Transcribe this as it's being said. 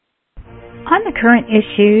On the Current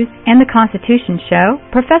Issues and the Constitution show,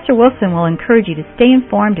 Professor Wilson will encourage you to stay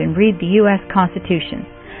informed and read the U.S. Constitution.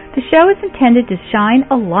 The show is intended to shine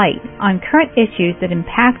a light on current issues that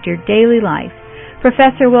impact your daily life.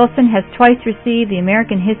 Professor Wilson has twice received the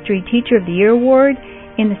American History Teacher of the Year Award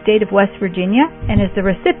in the state of West Virginia and is the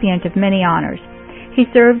recipient of many honors. He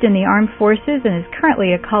served in the armed forces and is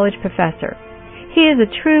currently a college professor. He is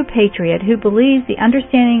a true patriot who believes the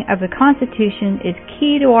understanding of the Constitution is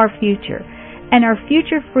key to our future, and our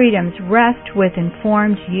future freedoms rest with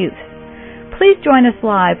informed youth. Please join us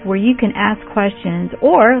live where you can ask questions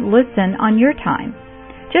or listen on your time.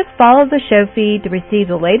 Just follow the show feed to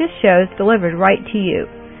receive the latest shows delivered right to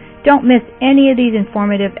you. Don't miss any of these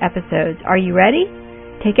informative episodes. Are you ready?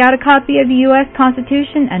 Take out a copy of the U.S.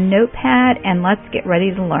 Constitution, a notepad, and let's get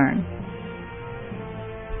ready to learn.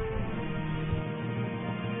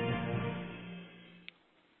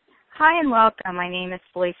 Hi and welcome. My name is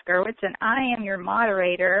Felice Gerwitz, and I am your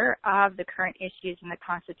moderator of the Current Issues in the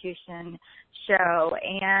Constitution show.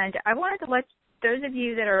 And I wanted to let those of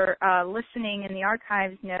you that are listening in the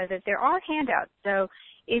archives know that there are handouts. So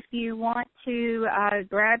if you want to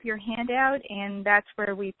grab your handout, and that's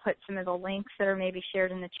where we put some of the links that are maybe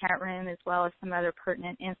shared in the chat room, as well as some other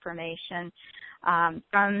pertinent information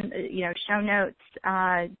from show notes.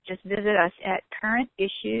 Just visit us at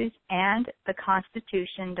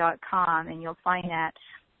currentissuesandtheconstitution.com, and you'll find that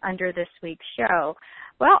under this week's show.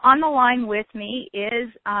 Well, on the line with me is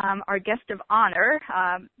our guest of honor,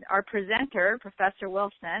 our presenter, Professor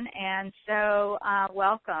Wilson, and so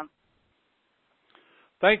welcome.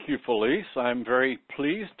 Thank you, Felice. I'm very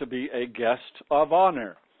pleased to be a guest of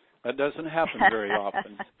honor. That doesn't happen very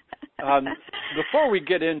often. Before we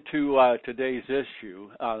get into today's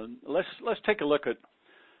issue, let's take a look at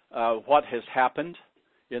what has happened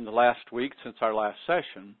in the last week since our last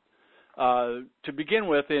session. To begin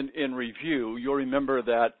with, in review, you'll remember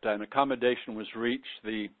that an accommodation was reached.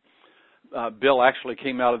 The bill actually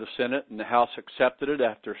came out of the Senate, and the House accepted it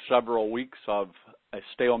after several weeks of a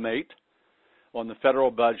stalemate on the federal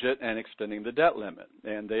budget and extending the debt limit.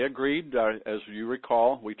 And they agreed, as you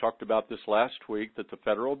recall, we talked about this last week, that the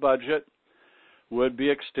federal budget would be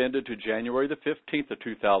extended to January the 15th of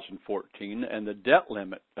 2014, and the debt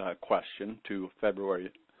limit question to February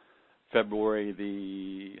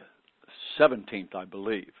the 17th, I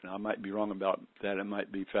believe. Now, I might be wrong about that. It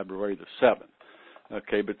might be February the 7th.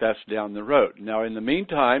 Okay, but that's down the road. Now, in the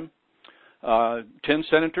meantime, 10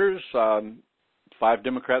 senators, 5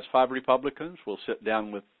 Democrats, 5 Republicans will sit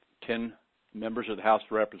down with 10 members of the House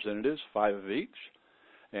of Representatives, 5 of each,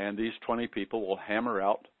 and these 20 people will hammer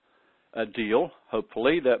out a deal,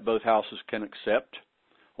 hopefully, that both houses can accept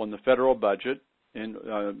on the federal budget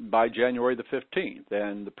by January the 15th.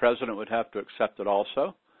 And the President would have to accept it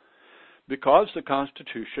also, because the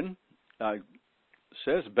Constitution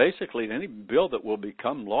says basically any bill that will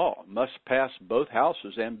become law must pass both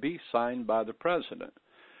houses and be signed by the President.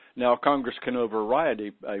 Now, Congress can override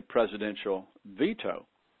a presidential veto,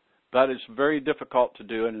 but it's very difficult to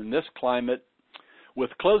do. And in this climate,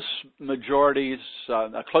 with close majorities,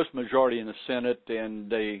 a close majority in the Senate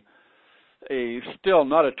and a still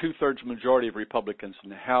not a two-thirds majority of Republicans in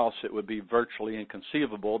the House, it would be virtually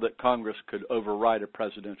inconceivable that Congress could override a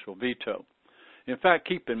presidential veto. In fact,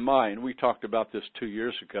 keep in mind, we talked about this 2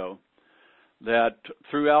 years ago, that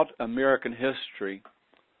throughout American history,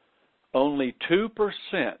 only 2%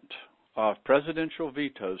 of presidential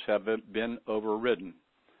vetoes have been overridden.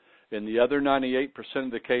 In the other 98%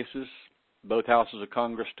 of the cases, both houses of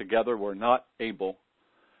Congress together were not able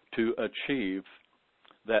to achieve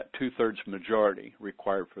that two-thirds majority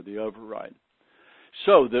required for the override.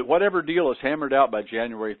 So that whatever deal is hammered out by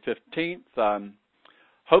January 15th,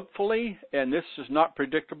 hopefully, and this is not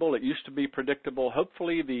predictable, it used to be predictable,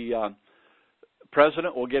 hopefully the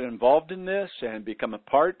President will get involved in this and become a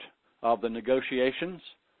part of the negotiations,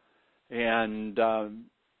 and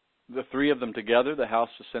the three of them together, the House,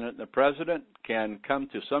 the Senate, and the President, can come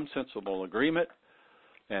to some sensible agreement,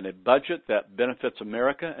 and a budget that benefits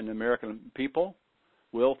America and the American people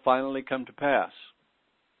will finally come to pass.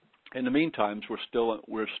 In the meantime, we're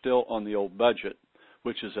still on the old budget,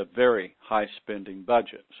 which is a very high-spending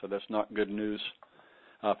budget, so that's not good news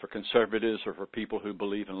for conservatives or for people who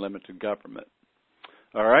believe in limited government.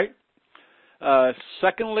 All right?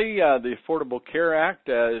 Secondly, the Affordable Care Act,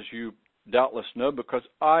 as you doubtless know, because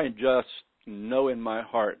I just know in my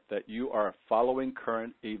heart that you are following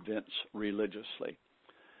current events religiously.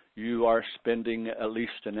 You are spending at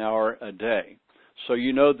least an hour a day. So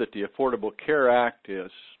you know that the Affordable Care Act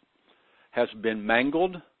has been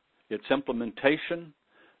mangled, its implementation,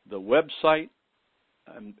 the website,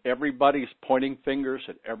 everybody's pointing fingers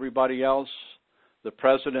at everybody else. The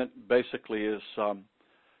president basically is,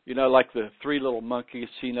 like the three little monkeys,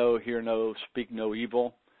 see no, hear no, speak no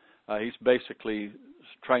evil. He's basically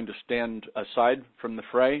trying to stand aside from the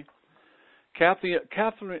fray. Catherine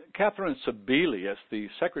Sebelius, the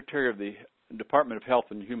Secretary of the Department of Health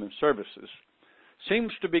and Human Services,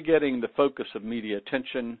 seems to be getting the focus of media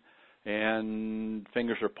attention, and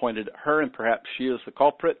fingers are pointed at her, and perhaps she is the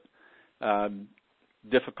culprit.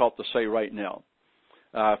 Difficult to say right now.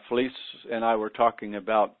 Felice and I were talking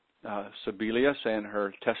about Sebelius and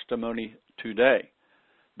her testimony today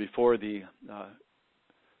before the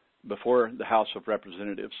House of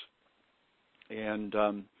Representatives, and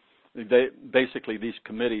these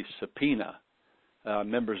committees subpoena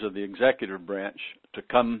members of the executive branch to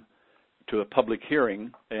come to a public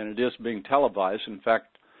hearing, and it is being televised. In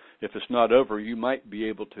fact, if it's not over, you might be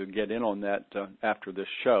able to get in on that after this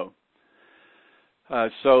show.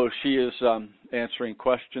 So she is answering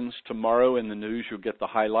questions tomorrow in the news. You'll get the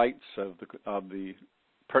highlights of the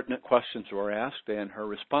pertinent questions that were asked and her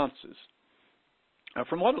responses.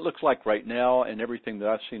 From what it looks like right now and everything that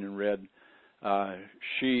I've seen and read,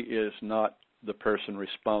 she is not the person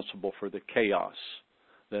responsible for the chaos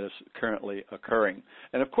that is currently occurring.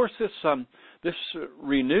 And of course, this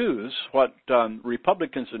renews what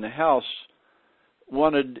Republicans in the House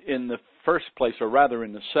wanted in the first place, or rather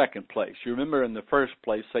in the second place. You remember in the first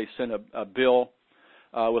place they sent a bill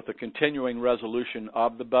with a continuing resolution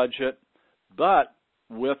of the budget, but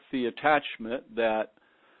with the attachment that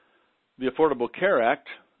the Affordable Care Act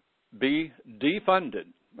be defunded.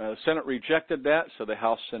 The Senate rejected that, so the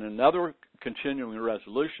House sent another continuing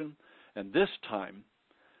resolution, and this time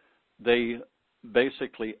they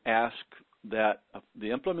basically ask that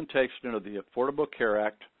the implementation of the Affordable Care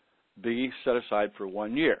Act be set aside for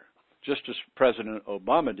 1 year, just as President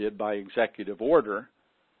Obama did by executive order.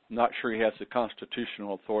 I'm not sure he has the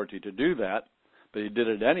constitutional authority to do that, but he did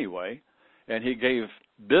it anyway, and he gave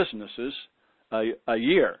businesses a 1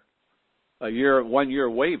 year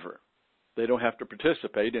waiver. They don't have to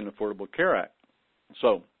participate in the Affordable Care Act.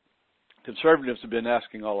 So conservatives have been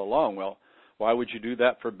asking all along, well, why would you do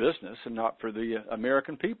that for business and not for the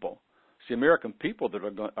American people? It's the American people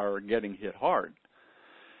that are getting hit hard.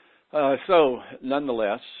 So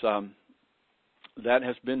nonetheless, that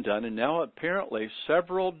has been done, and now apparently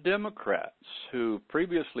several Democrats who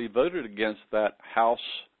previously voted against that House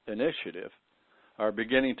initiative are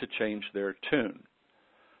beginning to change their tune.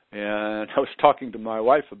 And I was talking to my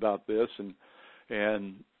wife about this,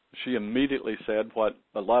 and she immediately said what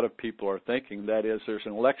a lot of people are thinking, that is, there's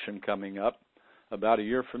an election coming up about a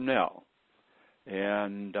year from now.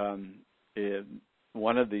 And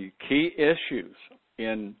one of the key issues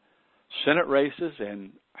in Senate races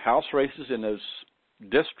and House races in those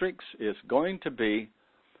districts is going to be,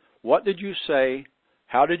 what did you say,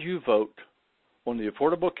 how did you vote on the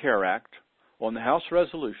Affordable Care Act, on the House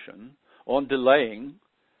resolution, on delaying,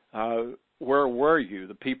 where were you?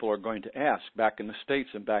 The people are going to ask back in the states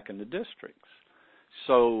and back in the districts.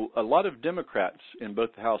 So a lot of Democrats in both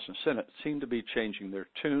the House and Senate seem to be changing their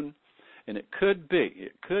tune, and it could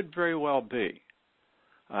very well be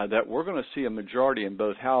that we're going to see a majority in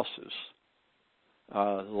both houses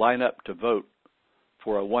line up to vote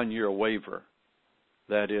for a 1 year waiver.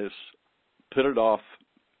 That is, put it off,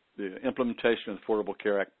 the implementation of the Affordable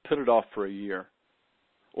Care Act, put it off for a year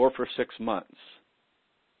or for 6 months.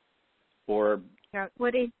 Or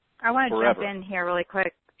Woody, I want to forever. jump in here really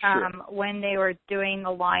quick. Sure. When they were doing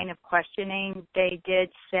the line of questioning, they did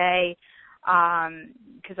say,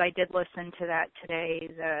 because I did listen to that today,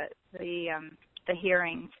 the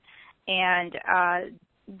hearings, and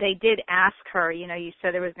they did ask her, you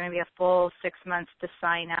said there was going to be a full 6 months to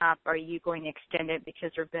sign up. Are you going to extend it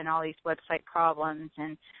because there have been all these website problems,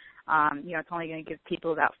 and it's only going to give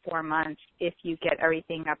people about 4 months if you get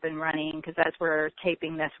everything up and running, because as we're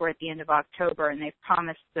taping this, we're at the end of October, and they've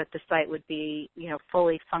promised that the site would be,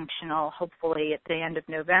 fully functional, hopefully at the end of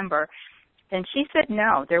November. And she said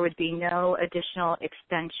no, there would be no additional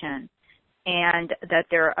extension, and that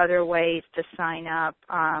there are other ways to sign up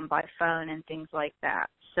by phone and things like that.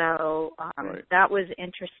 So right. That was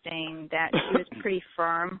interesting that she was pretty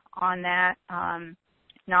firm on that.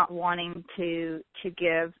 Not wanting to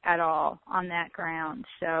give at all on that ground.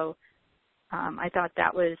 So I thought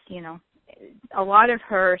that was, a lot of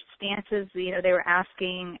her stances, they were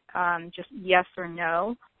asking just yes or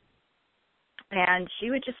no. And she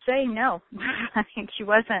would just say no. I mean, she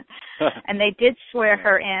wasn't. And they did swear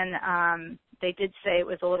her in. They did say it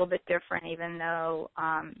was a little bit different, even though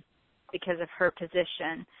because of her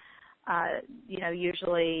position.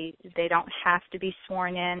 usually they don't have to be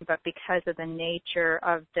sworn in, but because of the nature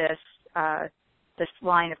of this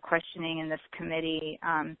line of questioning in this committee,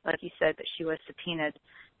 like you said, that she was subpoenaed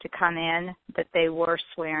to come in, that they were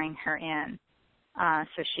swearing her in.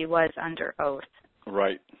 So she was under oath.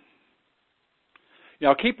 Right.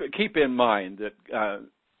 Now, keep in mind that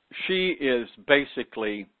she is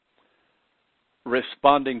basically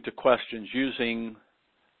responding to questions using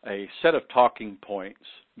a set of talking points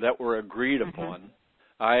that were agreed upon.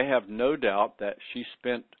 I have no doubt that she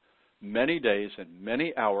spent many days and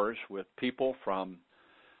many hours with people from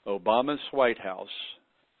Obama's White House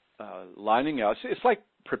lining out. It's like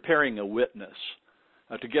preparing a witness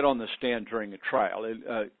to get on the stand during a trial,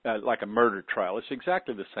 like a murder trial. It's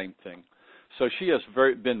exactly the same thing. So she has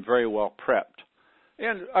been very well prepped.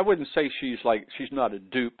 And I wouldn't say she's not a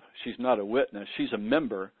dupe. She's not a witness. She's a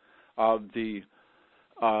member of the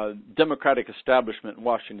Democratic establishment in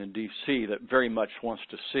Washington, D.C. that very much wants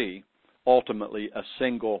to see, ultimately, a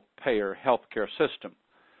single-payer health care system.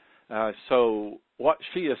 So what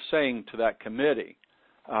she is saying to that committee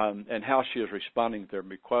and how she is responding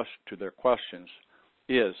to their questions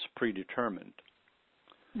is predetermined.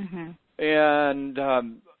 And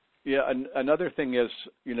another thing is,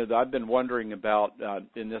 that I've been wondering about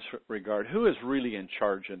in this regard, who is really in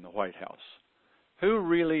charge in the White House? Who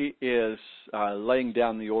really is laying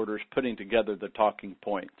down the orders, putting together the talking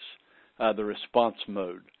points, the response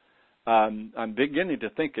mode? I'm beginning to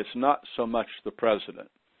think it's not so much the president.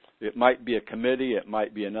 It might be a committee. It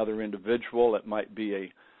might be another individual. It might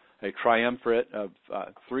be a triumvirate of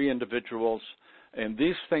three individuals. And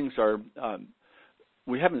these things are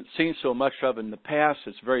we haven't seen so much of in the past.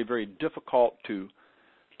 It's very, very difficult to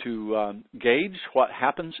gauge what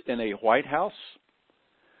happens in a White House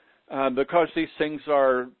because these things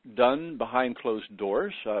are done behind closed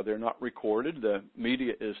doors. They're not recorded. The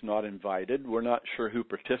media is not invited. We're not sure who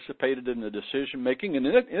participated in the decision making. And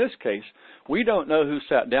in this case, we don't know who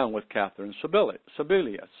sat down with Catherine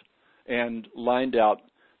Sebelius and lined out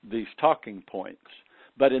these talking points.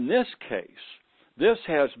 But in this case, this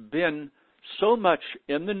has been so much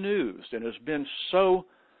in the news and has been so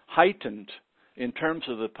heightened in terms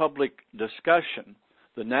of the public discussion,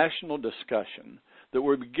 the national discussion, that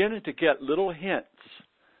we're beginning to get little hints,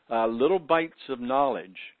 little bites of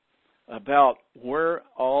knowledge about where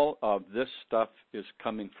all of this stuff is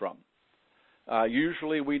coming from.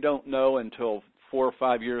 Usually we don't know until 4 or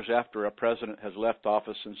 5 years after a president has left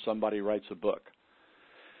office and somebody writes a book.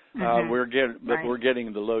 We're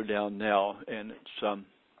getting the lowdown now, and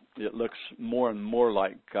it looks more and more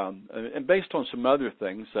like, and based on some other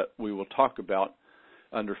things that we will talk about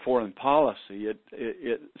under foreign policy,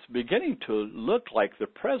 it's beginning to look like the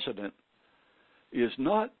president is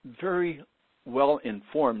not very well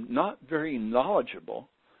informed, not very knowledgeable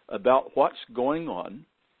about what's going on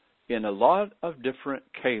in a lot of different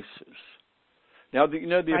cases. Now, the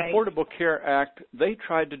Right. Affordable Care Act, they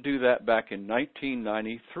tried to do that back in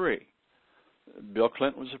 1993. Bill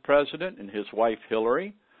Clinton was the president, and his wife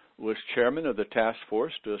Hillary was chairman of the task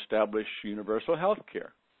force to establish universal health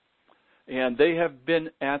care. And they have been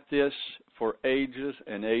at this for ages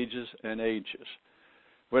and ages and ages.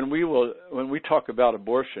 When we talk about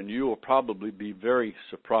abortion, you will probably be very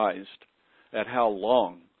surprised at how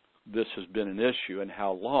long this has been an issue and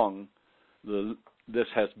how long this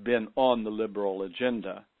has been on the liberal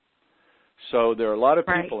agenda. So there are a lot of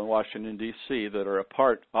people in Washington, D.C. that are a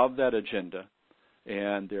part of that agenda,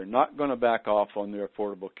 and they're not going to back off on the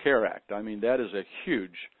Affordable Care Act. I mean, that is a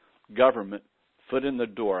huge government foot in the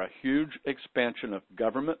door, a huge expansion of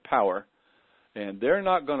government power, and they're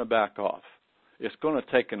not going to back off. It's going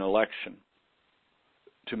to take an election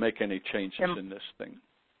to make any changes in this thing.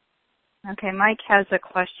 Okay, Mike has a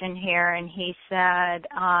question here, and he said,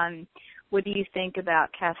 what do you think about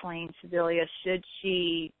Kathleen Sebelius? Should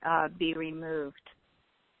she be removed?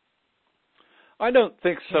 I don't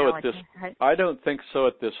think so I don't think so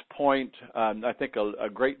at this point. I think a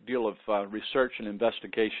great deal of research and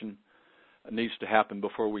investigation needs to happen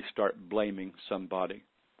before we start blaming somebody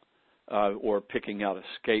or picking out a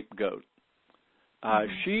scapegoat.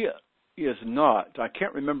 She is not. I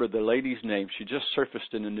can't remember the lady's name. She just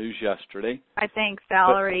surfaced in the news yesterday. I think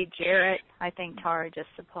Valerie Jarrett. I think Tara just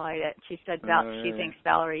supplied it. She said she thinks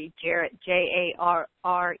Valerie Jarrett, Jarret.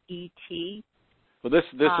 Well, this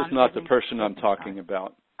is not the person I'm talking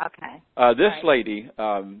about. Okay. This lady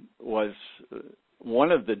was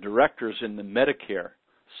one of the directors in the Medicare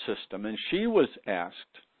system, and she was asked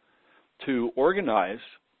to organize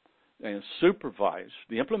and supervise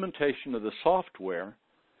the implementation of the software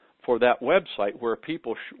for that website where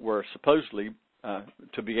people were supposedly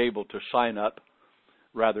to be able to sign up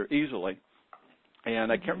rather easily.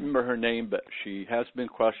 And I can't remember her name, but she has been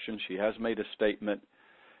questioned. She has made a statement.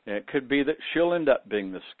 And it could be that she'll end up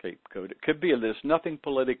being the scapegoat. It could be there's nothing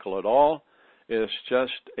political at all. It's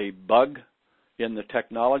just a bug in the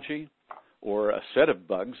technology, or a set of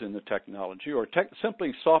bugs in the technology, or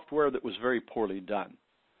simply software that was very poorly done.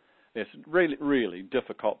 It's really, really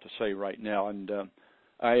difficult to say right now, and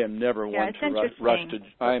I am never one to rush to.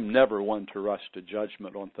 I am never one to rush to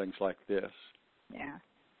judgment on things like this. Yeah.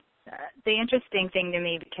 The interesting thing to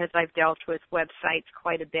me, because I've dealt with websites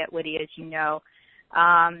quite a bit, Woody, as you know,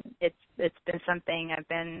 it's been something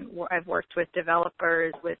I've worked with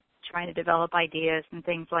developers with trying to develop ideas and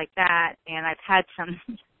things like that, and I've had some,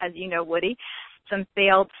 as you know, Woody, some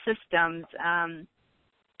failed systems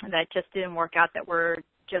that just didn't work out, that were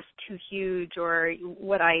just too huge, or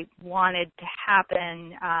what I wanted to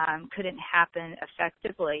happen couldn't happen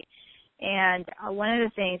effectively. And one of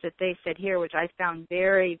the things that they said here, which I found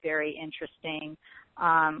very, very interesting,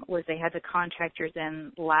 was they had the contractors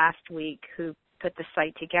in last week who put the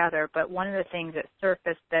site together. But one of the things that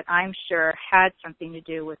surfaced that I'm sure had something to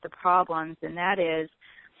do with the problems, and that is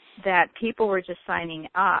that people were just signing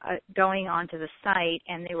up, going onto the site,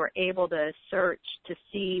 and they were able to search to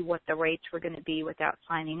see what the rates were going to be without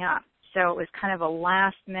signing up. So it was kind of a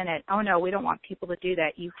last minute, oh no, we don't want people to do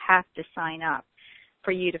that. You have to sign up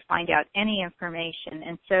for you to find out any information.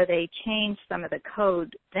 And so they changed some of the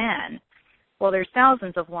code then. Well, there's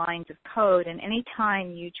thousands of lines of code, and any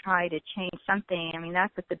time you try to change something, I mean,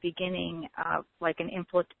 that's at the beginning of like an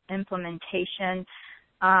implementation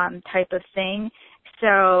type of thing.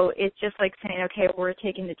 So it's just like saying, okay, we're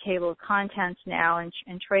taking the table of contents now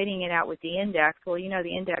and trading it out with the index. Well, you know,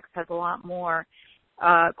 the index has a lot more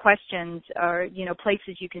questions or, you know,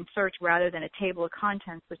 places you can search rather than a table of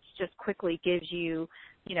contents, which just quickly gives you,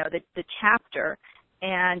 you know, the chapter.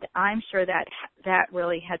 And I'm sure that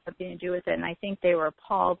really had something to do with it. And I think they were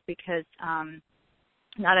appalled because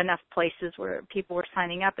not enough places where people were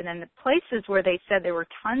signing up. And then the places where they said there were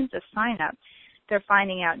tons of sign-ups, they're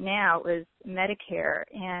finding out now is Medicare.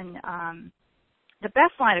 And the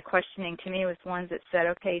best line of questioning to me was ones that said,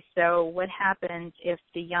 okay, so what happens if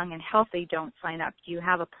the young and healthy don't sign up? Do you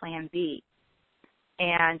have a plan B?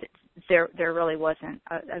 And there really wasn't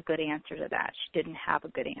a good answer to that. She didn't have a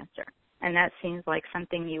good answer. And that seems like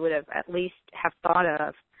something you would have at least have thought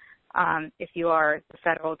of if you are the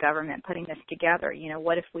federal government putting this together. You know,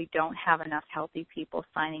 what if we don't have enough healthy people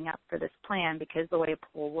signing up for this plan? Because the way a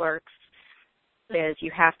pool works is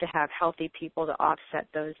you have to have healthy people to offset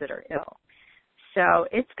those that are ill. So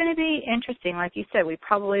it's going to be interesting. Like you said, we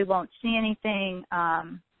probably won't see anything,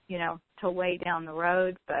 you know, till way down the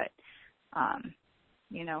road, but,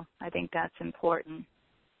 you know, I think that's important.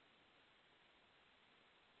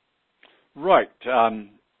 Right.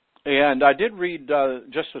 And I did read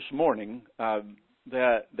just this morning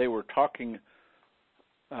that they were talking,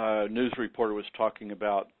 a news reporter was talking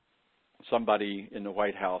about somebody in the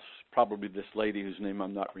White House, probably this lady whose name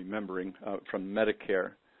I'm not remembering, from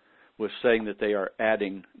Medicare, was saying that they are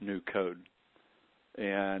adding new code.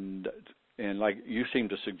 And like you seem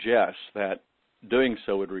to suggest that doing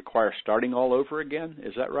so would require starting all over again.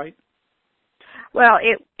 Is that right? Well,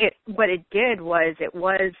 what it did was it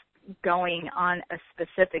was going on a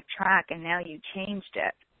specific track, and now you changed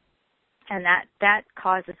it. And that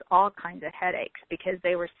causes all kinds of headaches, because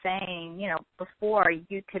they were saying, you know, before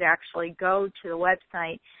you could actually go to the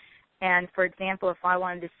website and, for example, if I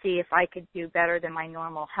wanted to see if I could do better than my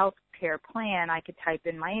normal health care plan, I could type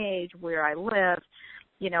in my age, where I live,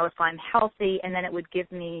 you know, if I'm healthy, and then it would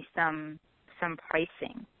give me some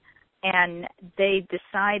pricing. And they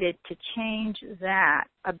decided to change that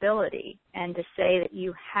ability and to say that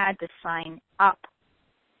you had to sign up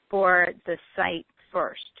for the site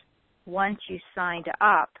first. Once you signed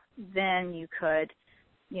up, then you could,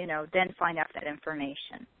 you know, then find out that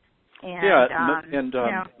information. And, you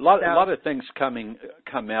know, a lot of things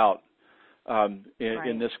come out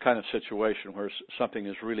in this kind of situation where something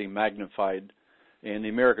is really magnified, and the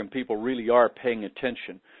American people really are paying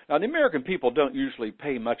attention. Now, the American people don't usually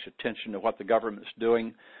pay much attention to what the government's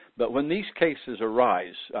doing, but when these cases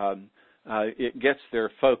arise, it gets their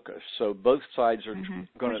focus. So both sides are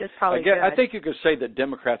going to. I think you could say that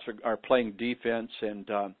Democrats are playing defense and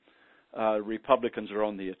Republicans are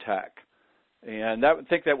on the attack. And I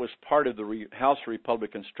think that was part of the House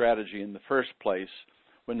Republican strategy in the first place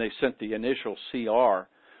when they sent the initial CR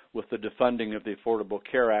with the defunding of the Affordable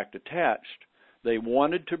Care Act attached. They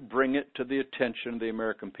wanted to bring it to the attention of the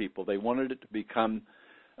American people. They wanted it to become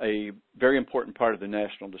a very important part of the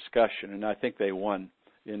national discussion, and I think they won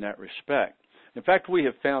in that respect. In fact, we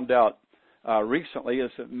have found out recently.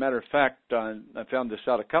 As a matter of fact, I found this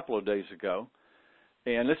out a couple of days ago,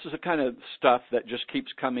 and this is the kind of stuff that just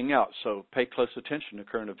keeps coming out. So pay close attention to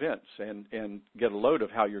current events and get a load of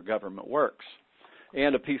how your government works.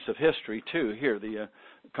 And a piece of history, too, here, the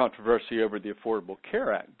controversy over the Affordable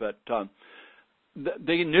Care Act. But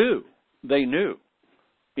they knew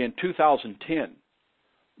in 2010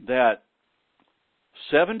 that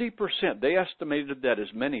 70%, they estimated that as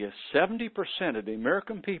many as 70% of the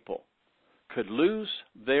American people could lose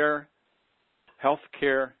their health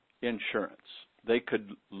care insurance. They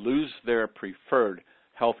could lose their preferred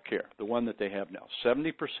health care, the one that they have now,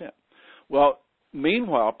 70%. Well,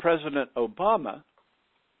 meanwhile, President Obama,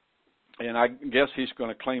 and I guess he's going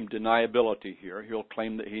to claim deniability here. He'll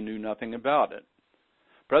claim that he knew nothing about it.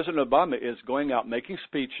 President Obama is going out making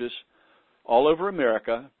speeches all over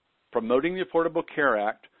America, promoting the Affordable Care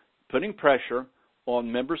Act, putting pressure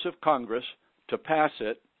on members of Congress to pass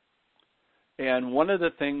it. And one of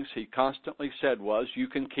the things he constantly said was, you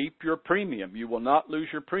can keep your premium. You will not lose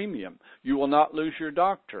your premium. You will not lose your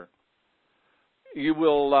doctor. You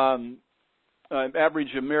will,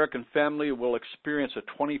 average American family will experience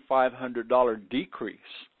a $2,500 decrease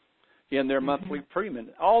in their monthly premium.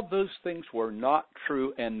 All those things were not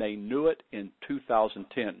true, and they knew it in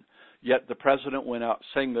 2010. Yet the president went out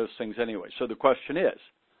saying those things anyway. So the question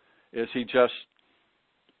is he just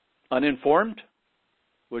uninformed?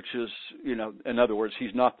 Which is, in other words,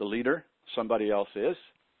 he's not the leader, somebody else is.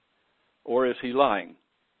 Or is he lying?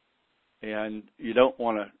 And you don't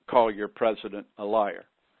want to call your president a liar.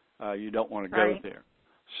 You don't want to go there.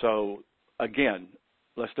 So, again,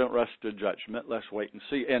 let's don't rush to judgment. Let's wait and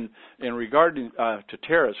see. And in regarding to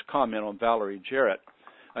Tara's comment on Valerie Jarrett,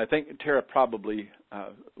 I think Tara probably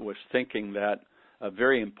was thinking that a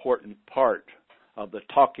very important part of the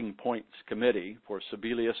Talking Points Committee for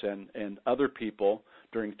Sebelius and other people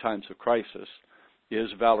during times of crisis is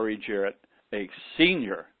Valerie Jarrett, a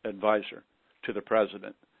senior advisor to the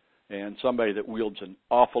president and somebody that wields an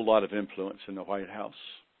awful lot of influence in the White House.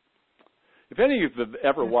 If any of you have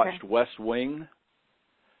ever watched West Wing,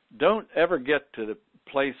 don't ever get to the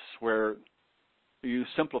place where you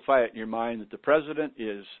simplify it in your mind that the president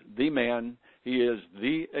is the man, he is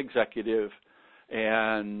the executive,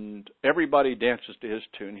 and everybody dances to his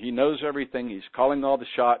tune. He knows everything. He's calling all the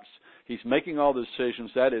shots. He's making all the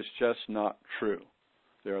decisions. That is just not true.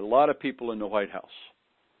 There are a lot of people in the White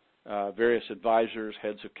House, various advisors,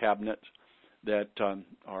 heads of cabinet, that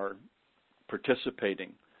are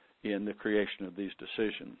participating in the creation of these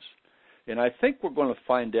decisions. And I think we're going to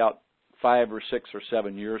find out 5 or 6 or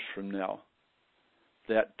 7 years from now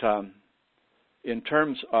that in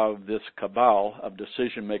terms of this cabal of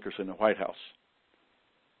decision makers in the White House,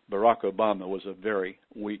 Barack Obama was a very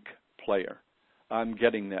weak player. I'm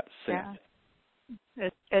getting that sense. Yeah.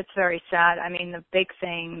 It's very sad. I mean, the big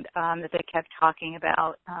thing that they kept talking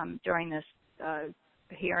about during this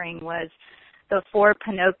hearing was the 4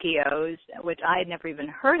 Pinocchios, which I had never even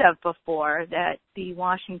heard of before, that the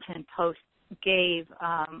Washington Post gave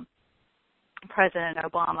President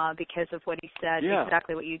Obama because of what he said,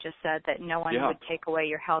 exactly what you just said, that no one would take away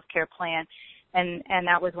your health care plan. And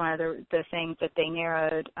that was one of the things that they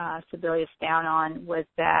narrowed Sebelius down on, was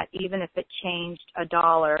that even if it changed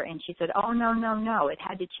 $1, and she said, oh, no, it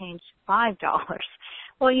had to change $5.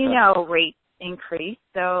 Well, rate increase.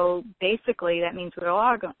 So basically that means we're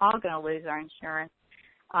all going to lose our insurance.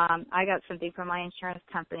 I got something from my insurance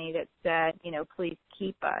company that said, please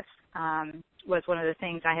keep us, was one of the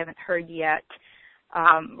things I haven't heard yet.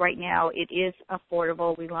 Right now, it is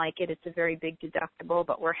affordable. We like it. It's a very big deductible,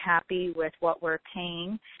 but we're happy with what we're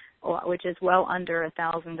paying, which is well under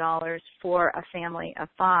 $1,000 for a family of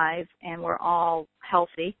 5, and we're all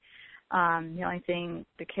healthy. The only thing,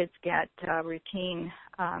 the kids get routine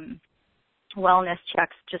wellness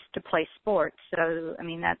checks just to play sports. So, I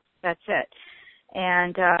mean, that's it.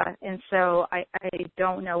 And so I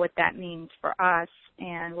don't know what that means for us,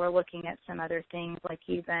 and we're looking at some other things, like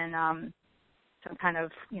even some kind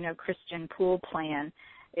of, Christian pool plan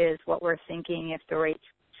is what we're thinking if the rates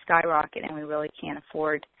skyrocket and we really can't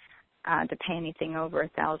afford to pay anything over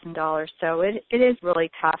 $1,000. So it is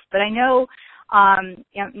really tough. But I know I'm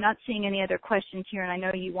not seeing any other questions here, and I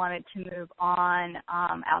know you wanted to move on.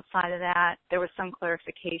 Outside of that, there was some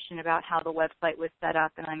clarification about how the website was set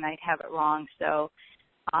up, and I might have it wrong. So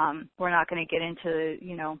we're not going to get into,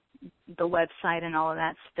 the website and all of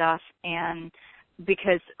that stuff. And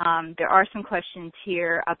because there are some questions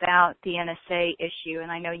here about the NSA issue,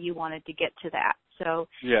 and I know you wanted to get to that. So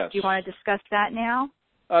yes. Do you want to discuss that now?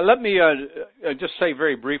 Let me just say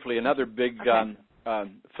very briefly, another big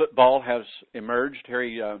football has emerged.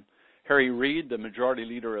 Harry Reid, the majority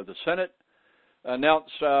leader of the Senate,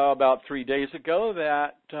 announced about 3 days ago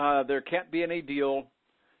that there can't be any deal.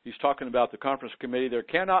 He's talking about the conference committee. There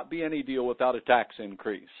cannot be any deal without a tax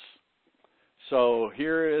increase. So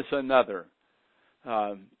here is another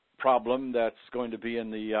problem that's going to be in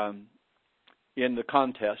the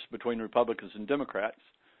contest between Republicans and Democrats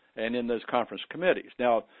and in those conference committees.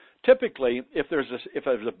 Now, typically, if there's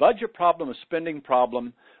a budget problem, a spending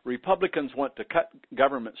problem, Republicans want to cut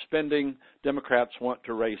government spending, Democrats want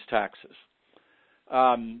to raise taxes.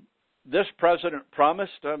 This president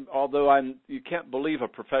promised, although you can't believe a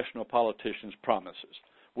professional politician's promises.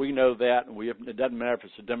 We know that, and it doesn't matter if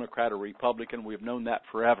it's a Democrat or Republican. We've known that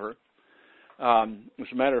forever. As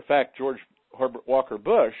a matter of fact, George Herbert Walker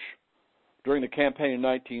Bush, during the campaign in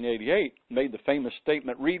 1988, made the famous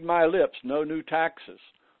statement, "Read my lips, no new taxes."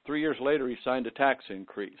 3 years later, he signed a tax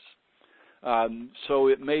increase. So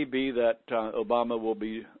it may be that Obama will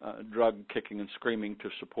be drug kicking and screaming to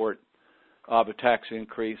support of a tax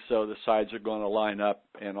increase, so the sides are going to line up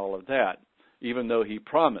and all of that, even though he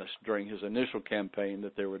promised during his initial campaign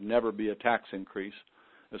that there would never be a tax increase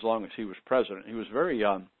as long as he was president. He was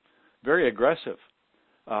very aggressive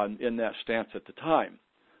in that stance at the time.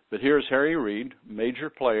 But here's Harry Reid, major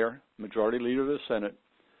player, majority leader of the Senate,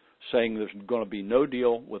 saying there's going to be no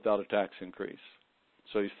deal without a tax increase.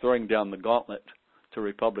 So he's throwing down the gauntlet to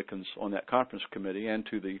Republicans on that conference committee and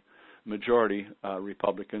to the majority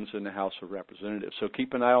Republicans in the House of Representatives. So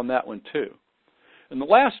keep an eye on that one too. And the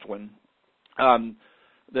last one,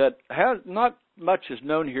 that not much is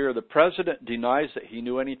known here. The president denies that he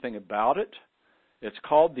knew anything about it. It's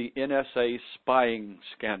called the NSA spying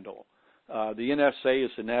scandal. The NSA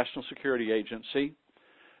is the National Security Agency,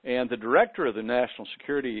 and the director of the National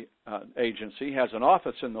Security Agency has an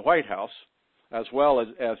office in the White House as well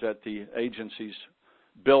as at the agency's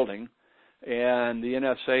building. And the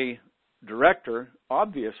NSA director,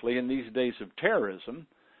 obviously in these days of terrorism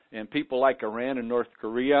and people like Iran and North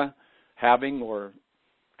Korea having or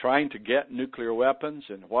trying to get nuclear weapons,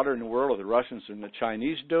 and what in the world are the Russians and the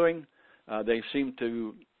Chinese doing? They seem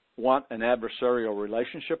to want an adversarial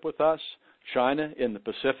relationship with us, China in the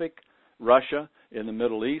Pacific, Russia in the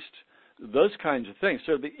Middle East, those kinds of things.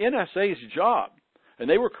 So the NSA's job, and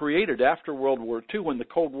they were created after World War II when the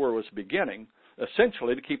Cold War was beginning,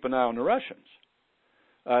 essentially to keep an eye on the Russians.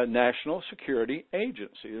 National Security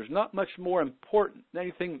Agency. There's not much more important,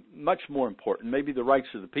 anything much more important, maybe the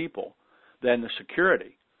rights of the people, than the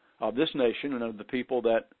security of this nation and of the people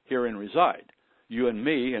that herein reside, you and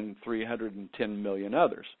me and 310 million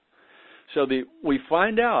others. So we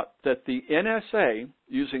find out that the NSA,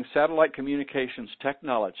 using satellite communications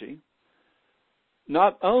technology,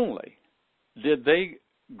 not only did they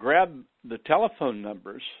grab the telephone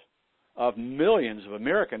numbers of millions of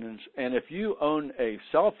Americans, and if you own a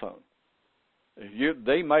cell phone,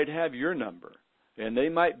 they might have your number, and they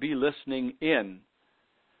might be listening in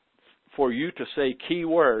for you to say key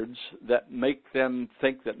words that make them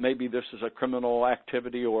think that maybe this is a criminal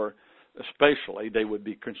activity, or especially they would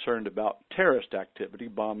be concerned about terrorist activity,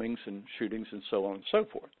 bombings and shootings and so on and so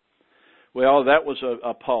forth. Well, that was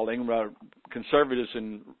appalling. Conservatives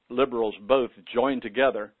and liberals both joined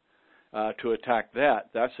together to attack that.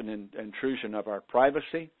 That's an intrusion of our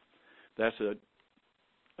privacy. That's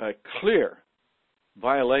a clear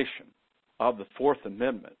violation of the Fourth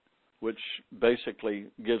Amendment, which basically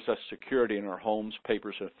gives us security in our homes,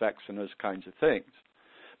 papers, effects, and those kinds of things.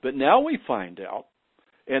 But now we find out,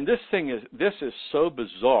 and this is so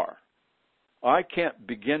bizarre, I can't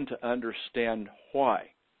begin to understand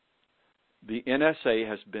why the NSA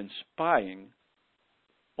has been spying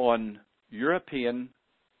on European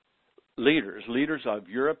leaders of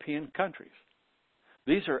European countries.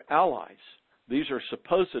 These are allies. These are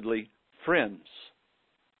supposedly friends.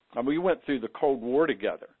 I mean, we went through the Cold War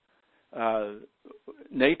together.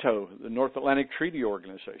 NATO, the North Atlantic Treaty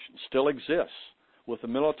Organization, still exists with a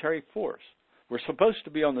military force. We're supposed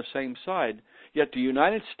to be on the same side, yet the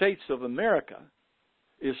United States of America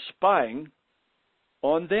is spying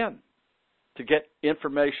on them to get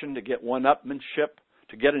information, to get one-upmanship,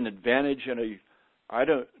 to get an advantage in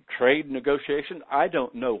trade negotiation. I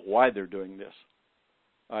don't know why they're doing this.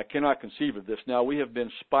 I cannot conceive of this. Now, we have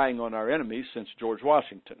been spying on our enemies since George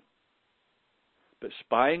Washington. But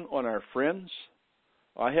spying on our friends,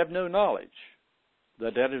 I have no knowledge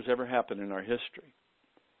that has ever happened in our history.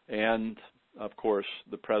 And, of course,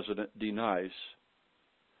 the president denies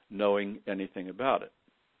knowing anything about it.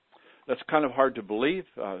 That's kind of hard to believe.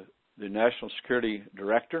 The National Security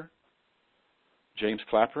Director, James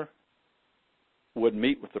Clapper, would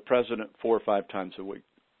meet with the president 4 or 5 times a week.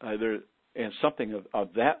 And something of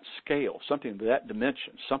that scale, something of that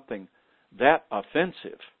dimension, something that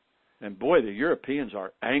offensive And boy, the Europeans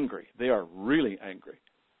are angry. They are really angry.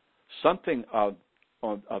 Something of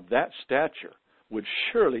that stature would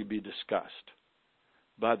surely be discussed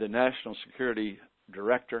by the National Security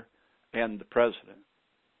Director and the President.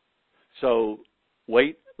 So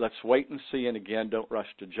let's wait and see, and again, don't rush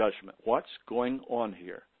to judgment. What's going on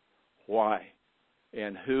here? Why?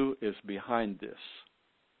 And who is behind this?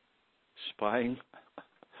 Spying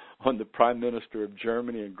on the Prime Minister of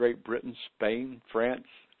Germany and Great Britain, Spain, France,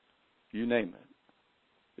 you name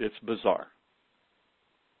it. It's bizarre.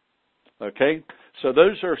 Okay, so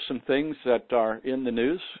those are some things that are in the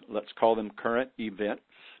news. Let's call them current events.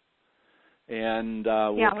 And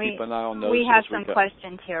we'll keep an eye on those. We have some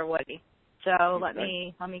questions here, Woody. So let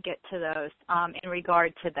me get to those in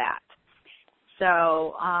regard to that.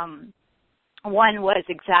 So one was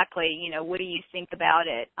exactly, what do you think about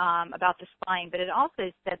it, about the spying? But it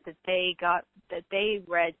also said that they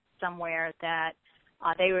read somewhere that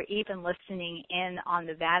they were even listening in on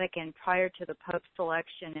the Vatican prior to the Pope's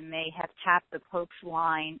selection and may have tapped the Pope's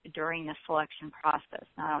line during the selection process.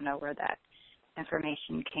 I don't know where that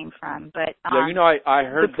information came from, but I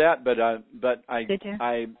heard that, but did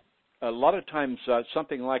you? A lot of times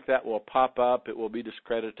something like that will pop up, it will be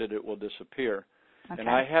discredited, it will disappear, and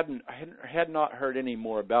I had not heard any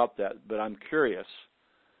more about that, but I'm curious,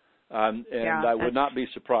 and I would not be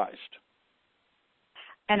surprised.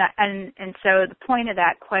 And so the point of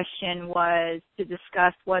that question was to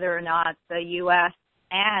discuss whether or not the U.S.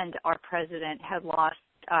 and our president had lost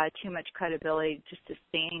too much credibility to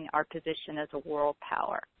sustain our position as a world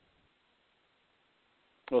power.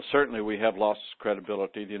 Well, certainly we have lost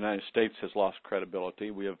credibility. The United States has lost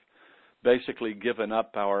credibility. We have basically given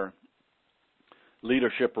up our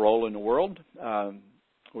leadership role in the world,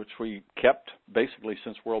 which we kept basically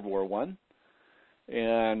since World War I.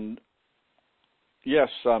 And yes,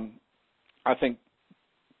 I think,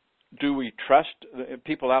 do we trust,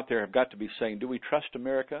 people out there have got to be saying, do we trust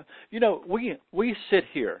America? We sit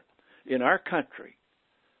here in our country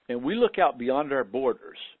and we look out beyond our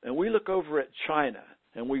borders and we look over at China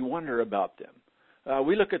and we wonder about them.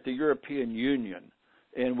 We look at the European Union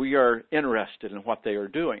and we are interested in what they are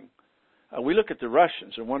doing. We look at the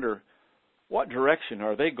Russians and wonder, what direction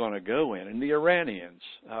are they going to go in? And the Iranians,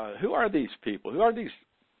 who are these people? Who are these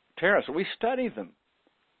terrorists? We study them.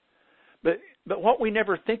 But what we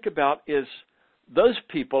never think about is those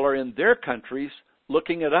people are in their countries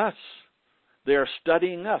looking at us. They are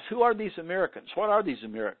studying us. Who are these Americans? What are these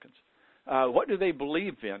Americans? What do they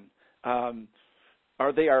believe in?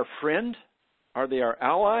 Are they our friend? Are they our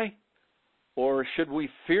ally? Or should we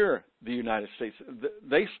fear the United States?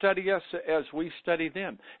 They study us as we study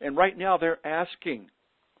them. And right now they're asking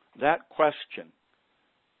that question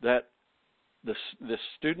that the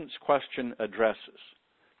student's question addresses.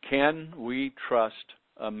 Can we trust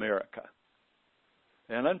America?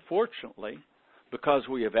 And unfortunately, because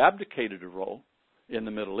we have abdicated a role in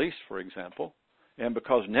the Middle East, for example, and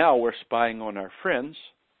because now we're spying on our friends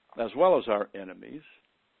as well as our enemies,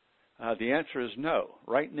 the answer is no.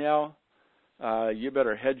 Right now, you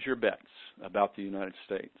better hedge your bets about the United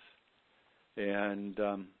States. And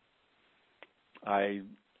I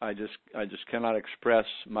just cannot express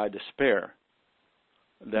my despair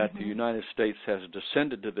that the United States has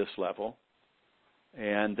descended to this level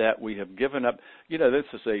and that we have given up. This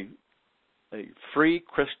is a free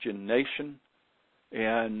Christian nation,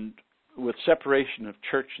 and with separation of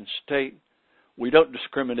church and state, we don't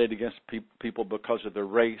discriminate against people because of their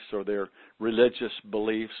race or their religious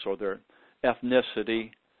beliefs or their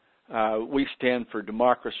ethnicity. We stand for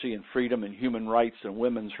democracy and freedom and human rights and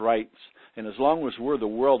women's rights, and as long as we're the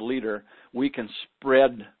world leader, we can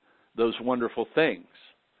spread those wonderful things.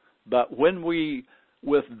 But when we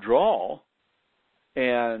withdraw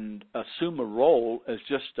and assume a role as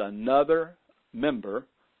just another member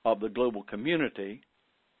of the global community,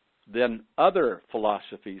 then other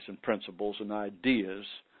philosophies and principles and ideas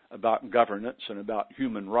about governance and about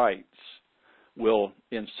human rights will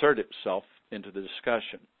insert itself into the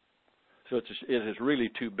discussion. So it is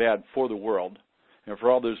really too bad for the world and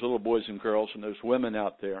for all those little boys and girls and those women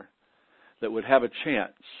out there that would have a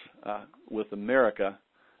chance with America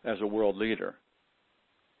as a world leader.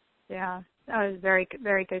 Yeah, that was a very,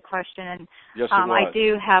 very good question. And yes, it was. I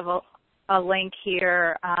do have a link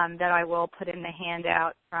here that I will put in the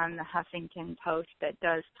handout from the Huffington Post that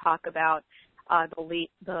does talk about the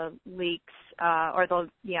leaks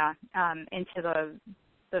into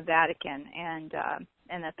the Vatican and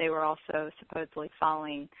that they were also supposedly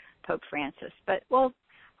following Pope Francis. But we'll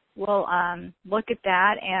we'll look at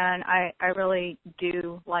that. And I really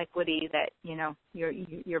do like, Woody, that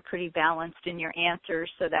you're pretty balanced in your answers,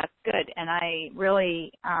 so that's good. And I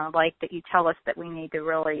really like that you tell us that we need to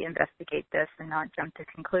really investigate this and not jump to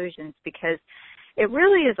conclusions, because it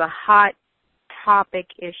really is a hot topic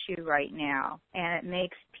issue right now, and it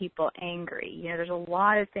makes people angry. There's a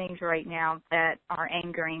lot of things right now that are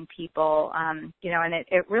angering people, and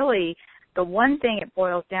it really, the one thing it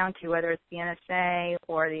boils down to, whether it's the NSA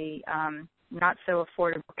or the not so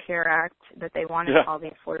Affordable Care Act that they want to call the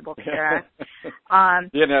Affordable Care Act.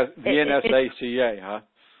 the NSACA, huh?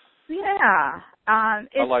 Yeah.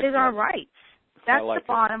 It's our rights. That's like the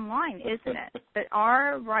bottom line, isn't it? That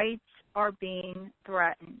our rights are being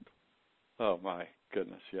threatened. Oh, my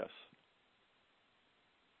goodness, yes.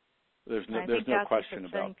 There's no question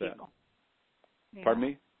about that. Yeah. Pardon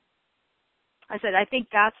me? I said, I think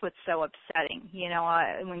that's what's so upsetting.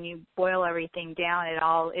 When you boil everything down, it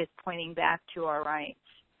all is pointing back to our rights.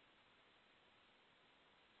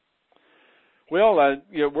 Well,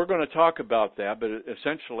 we're going to talk about that, but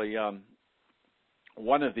essentially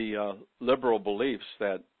one of the liberal beliefs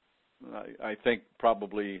that I think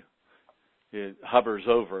probably it hovers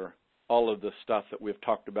over all of the stuff that we've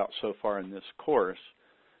talked about so far in this course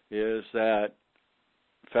is that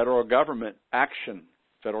federal government action,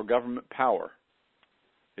 federal government power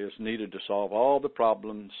is needed to solve all the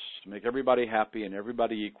problems, to make everybody happy and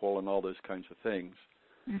everybody equal and all those kinds of things.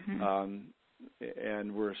 Mm-hmm.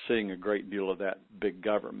 And we're seeing a great deal of that big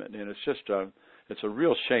government. And it's a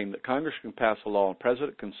real shame that Congress can pass a law and the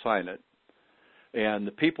President can sign it, and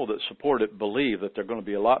the people that support it believe that they're going to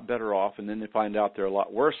be a lot better off, and then they find out they're a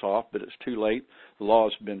lot worse off, but it's too late. The law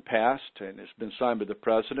has been passed, and it's been signed by the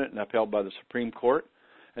President and upheld by the Supreme Court,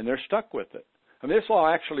 and they're stuck with it. I mean, this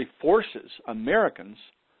law actually forces Americans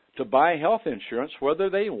to buy health insurance whether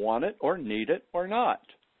they want it or need it or not.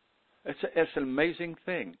 It's an amazing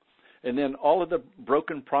thing. And then all of the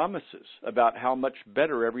broken promises about how much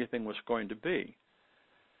better everything was going to be.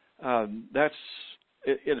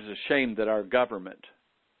 It is a shame that our government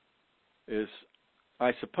is,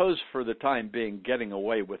 I suppose, for the time being, getting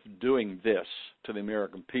away with doing this to the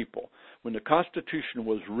American people. When the Constitution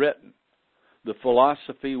was written, the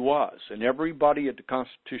philosophy was, and everybody at the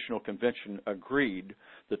Constitutional Convention agreed,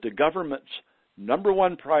 that the government's number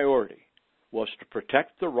one priority was to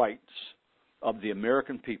protect the rights of the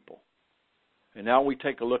American people. And now we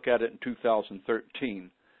take a look at it in 2013,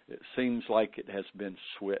 it seems like it has been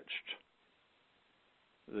switched.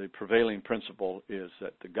 The prevailing principle is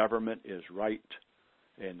that the government is right,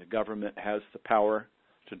 and the government has the power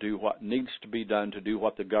to do what needs to be done, to do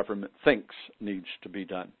what the government thinks needs to be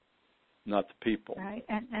done, not the people. Right,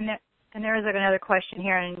 and there is another question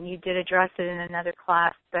here, and you did address it in another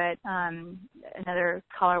class, but another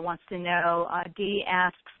caller wants to know, Dee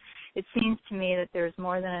asks, it seems to me that there's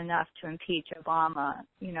more than enough to impeach Obama.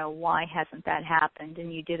 Why hasn't that happened?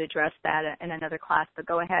 And you did address that in another class, but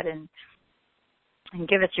go ahead and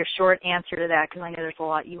give us your short answer to that, because I know there's a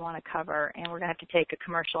lot you want to cover, and we're going to have to take a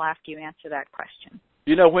commercial after you answer that question.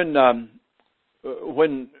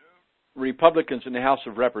 When Republicans in the House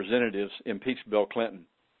of Representatives impeached Bill Clinton,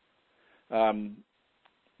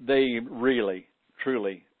 they really,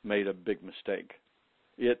 truly made a big mistake.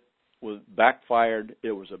 It was backfired.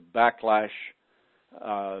 It was a backlash.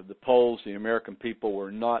 The polls, the American people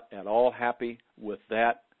were not at all happy with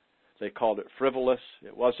that. They called it frivolous.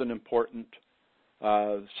 It wasn't important.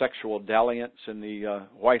 Sexual dalliance in the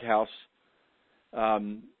White House,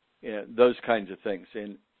 those kinds of things.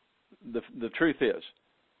 And the truth is,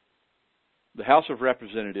 the House of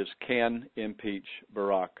Representatives can impeach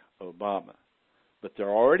Barack Obama, but they're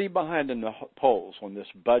already behind in the polls on this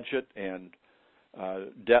budget and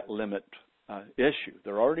debt limit issue.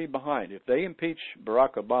 They're already behind. If they impeach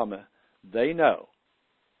Barack Obama, they know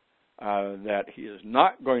that he is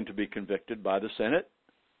not going to be convicted by the Senate,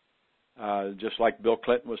 just like Bill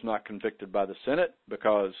Clinton was not convicted by the Senate,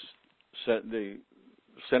 because the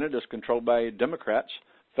Senate is controlled by Democrats,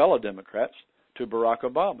 fellow Democrats, to Barack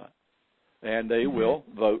Obama. And they will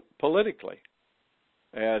vote politically,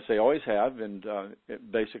 as they always have, and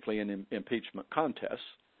basically in impeachment contests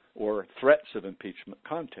or threats of impeachment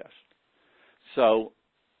contests. So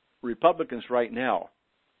Republicans right now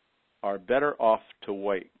are better off to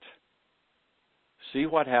wait. See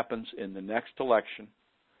what happens in the next election,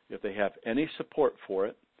 if they have any support for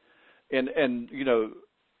it. And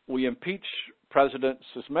we impeach presidents.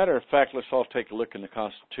 As a matter of fact, let's all take a look in the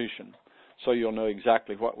Constitution so you'll know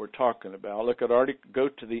exactly what we're talking about. Go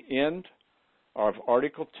to the end of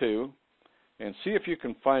Article 2 and see if you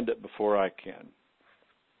can find it before I can.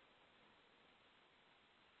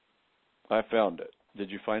 I found it. Did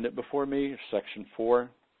you find it before me? Section 4,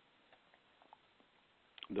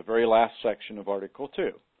 the very last section of Article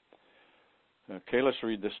 2. Okay, let's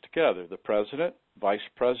read this together. The President, Vice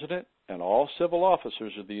President, and all civil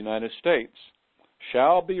officers of the United States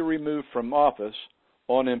shall be removed from office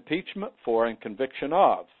on impeachment for and conviction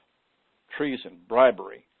of treason,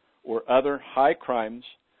 bribery, or other high crimes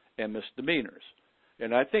and misdemeanors.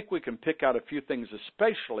 And I think we can pick out a few things,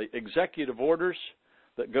 especially executive orders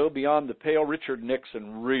that go beyond the pale. Richard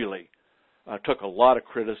Nixon really took a lot of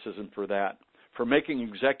criticism for that, for making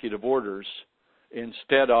executive orders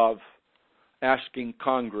instead of asking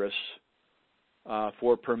Congress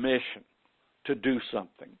for permission to do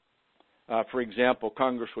something. For example,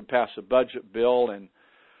 Congress would pass a budget bill, and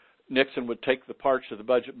Nixon would take the parts of the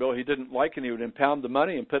budget bill he didn't like, and he would impound the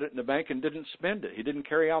money and put it in the bank and didn't spend it. He didn't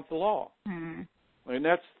carry out the law. Mm-hmm. I mean,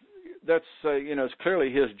 that's it's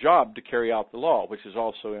clearly his job to carry out the law, which is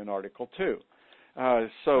also in Article 2. Right.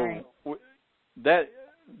 That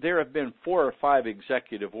there have been 4 or 5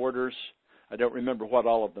 executive orders. I don't remember what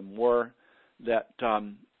all of them were. That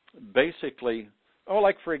basically,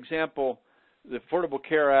 like for example, the Affordable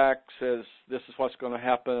Care Act says this is what's going to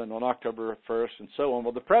happen on October 1st and so on.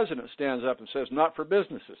 Well, the President stands up and says, not for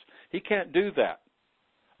businesses. He can't do that.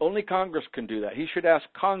 Only Congress can do that. He should ask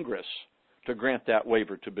Congress to grant that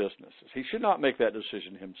waiver to businesses. He should not make that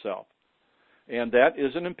decision himself. And that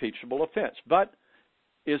is an impeachable offense. But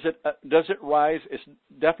does it rise? It's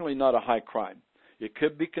definitely not a high crime. It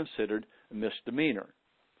could be considered a misdemeanor.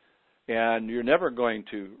 And you're never going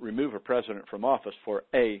to remove a president from office for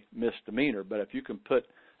a misdemeanor, but if you can put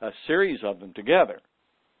a series of them together,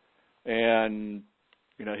 and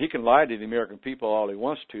he can lie to the American people all he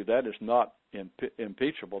wants to, that is not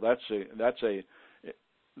impeachable. That's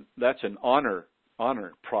an honor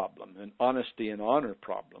problem, an honesty and honor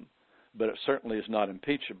problem, but it certainly is not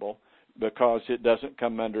impeachable because it doesn't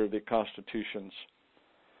come under the Constitution's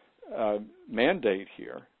mandate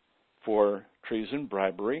here for treason,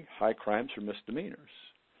 bribery, high crimes, or misdemeanors.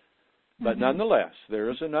 But nonetheless, there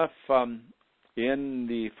is enough in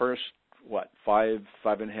the first,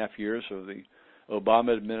 5.5 years of the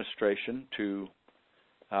Obama administration to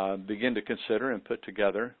begin to consider and put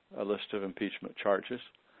together a list of impeachment charges.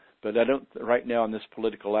 But I don't, right now in this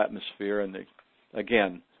political atmosphere, and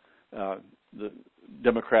the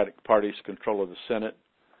Democratic Party's control of the Senate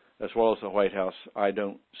as well as the White House, I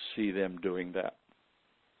don't see them doing that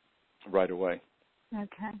right away.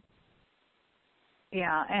 Okay.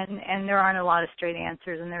 Yeah, and there aren't a lot of straight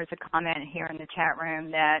answers, and there's a comment here in the chat room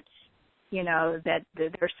that, that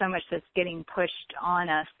there's so much that's getting pushed on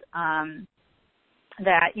us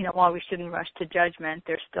that, while we shouldn't rush to judgment,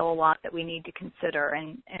 there's still a lot that we need to consider,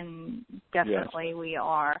 and definitely yes. We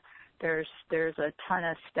are. There's a ton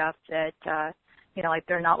of stuff that, like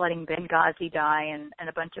they're not letting Benghazi die and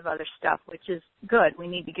a bunch of other stuff, which is good. We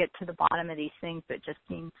need to get to the bottom of these things that just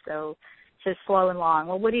seem so slow and long.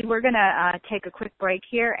 Well, Woody, we're going to take a quick break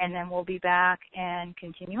here, and then we'll be back and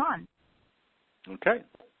continue on. Okay.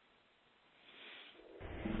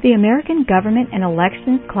 The American Government and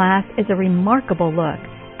Elections class is a remarkable look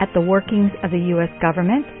at the workings of the U.S.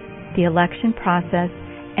 government, the election process,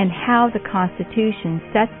 and how the Constitution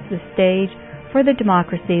sets the stage for the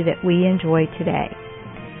democracy that we enjoy today.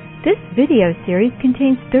 This video series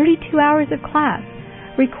contains 32 hours of class,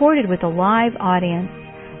 recorded with a live audience,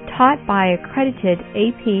 taught by accredited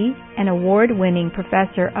AP and award-winning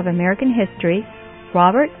professor of American history,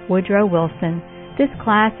 Robert Woodrow Wilson. This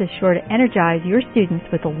class is sure to energize your students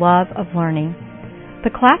with a love of learning.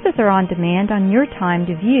 The classes are on demand on your time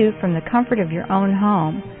to view from the comfort of your own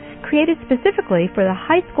home. Created specifically for the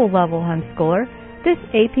high school level homeschooler, this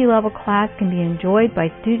AP level class can be enjoyed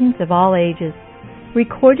by students of all ages.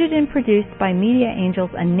 Recorded and produced by Media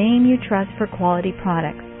Angels, a name you trust for quality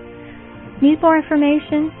products. Need more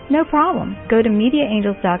information? No problem. Go to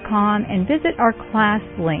MediaAngels.com and visit our class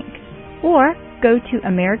link. Or go to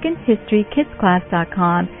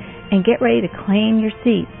AmericanHistoryKidsClass.com and get ready to claim your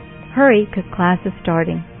seats. Hurry, because class is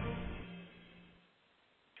starting.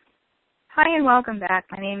 Hi and welcome back.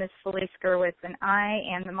 My name is Felice Gerwitz, and I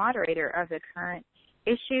am the moderator of the Current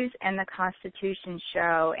Issues and the Constitution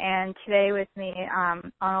show. And today with me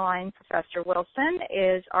on the line, Professor Wilson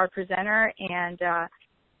is our presenter and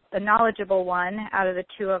the knowledgeable one out of the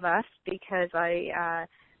two of us, because I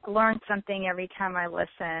learn something every time I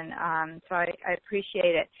listen, so I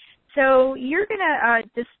appreciate it. So you're going to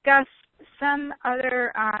discuss some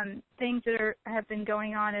other things that have been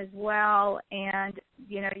going on as well, and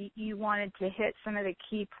you wanted to hit some of the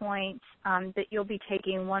key points that you'll be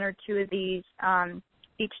taking one or two of these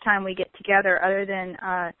each time we get together, other than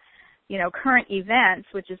current events,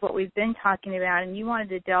 which is what we've been talking about, and you wanted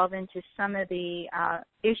to delve into some of the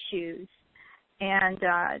issues and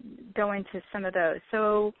go into some of those.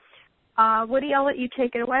 So, Woody, I'll let you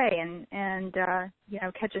take it away and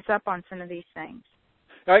catch us up on some of these things.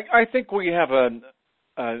 I think we have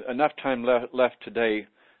enough time left today,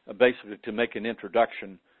 basically, to make an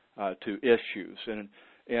introduction to issues,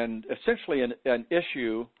 and essentially an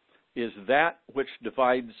issue is that which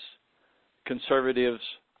divides conservatives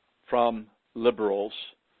from liberals,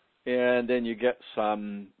 and then you get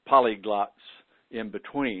some polyglots in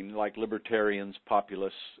between, like libertarians,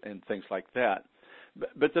 populists, and things like that.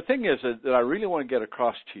 But the thing is that I really want to get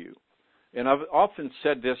across to you, and I've often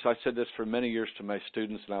said this, I said this for many years to my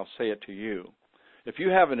students, and I'll say it to you. If you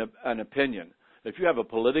have an opinion, if you have a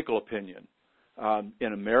political opinion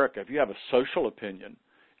in America, if you have a social opinion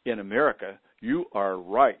in America, you are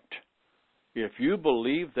right. If you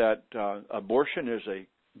believe that abortion is a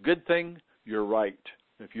good thing, you're right.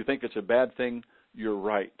 If you think it's a bad thing, you're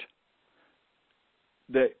right.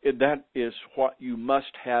 That is what you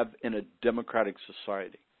must have in a democratic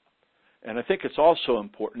society. And I think it's also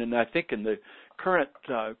important, and I think in the current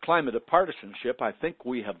climate of partisanship, I think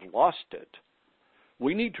we have lost it.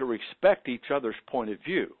 We need to respect each other's point of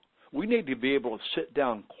view. We need to be able to sit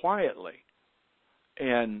down quietly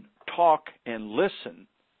and talk and listen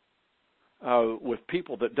with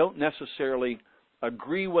people that don't necessarily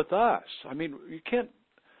agree with us. I mean, you can't,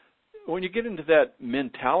 when you get into that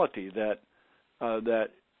mentality that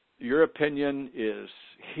your opinion is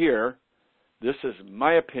here, this is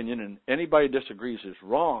my opinion, and anybody disagrees is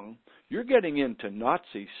wrong, you're getting into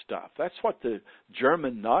Nazi stuff. That's what the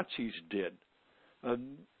German Nazis did.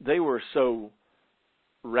 They were so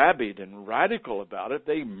rabid and radical about it,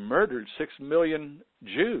 they murdered 6 million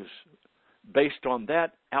Jews based on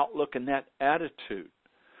that outlook and that attitude.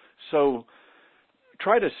 So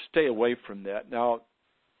try to stay away from that. Now,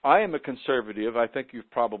 I am a conservative. I think you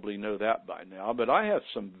probably know that by now, but I have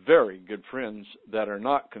some very good friends that are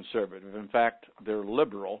not conservative. In fact, they're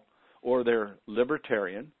liberal or they're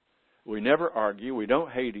libertarian. We never argue. We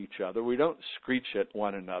don't hate each other. We don't screech at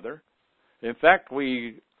one another. In fact,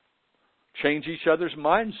 we change each other's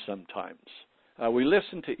minds sometimes. We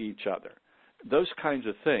listen to each other. Those kinds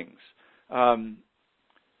of things. And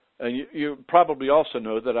you probably also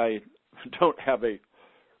know that I don't have a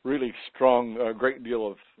really strong, great deal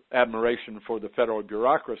of admiration for the federal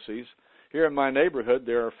bureaucracies. Here in my neighborhood,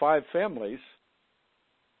 there are 5 families,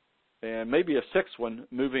 and maybe a 6th one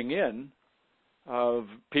moving in, of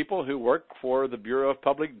people who work for the Bureau of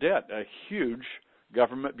Public Debt, a huge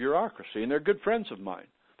government bureaucracy, and they're good friends of mine.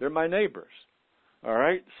 They're my neighbors. All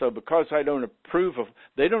right? So because they don't approve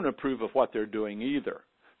of what they're doing either.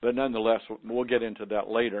 But nonetheless, we'll get into that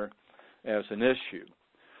later as an issue.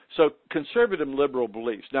 So conservative and liberal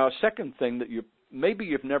beliefs. Now, a second thing that maybe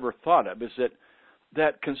you've never thought of is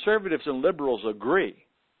that conservatives and liberals agree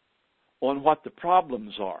on what the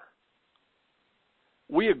problems are.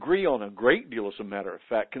 We agree on a great deal, as a matter of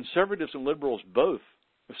fact. Conservatives and liberals both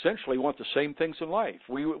essentially want the same things in life.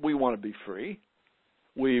 We want to be free.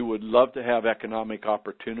 We would love to have economic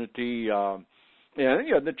opportunity and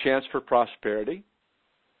the chance for prosperity.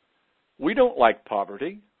 We don't like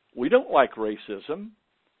poverty. We don't like racism.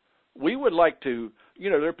 We would like to,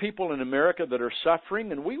 there are people in America that are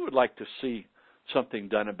suffering, and we would like to see something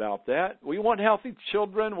done about that. We want healthy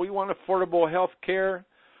children. We want affordable health care.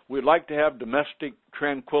 We'd like to have domestic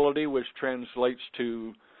tranquility, which translates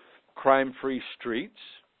to crime-free streets.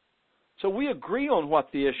 So we agree on what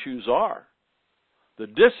the issues are. The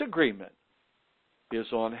disagreement is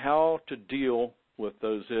on how to deal with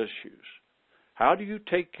those issues. How do you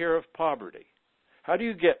take care of poverty? How do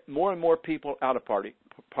you get more and more people out of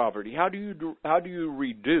poverty? How do you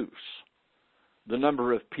reduce the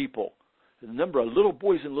number of people, the number of little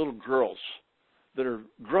boys and little girls that are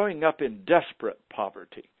growing up in desperate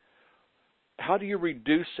poverty? How do you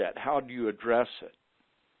reduce that? How do you address it?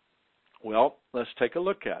 Well, let's take a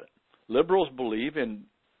look at it. Liberals believe in,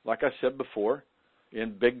 like I said before,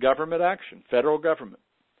 in big government action, federal government,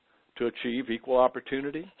 to achieve equal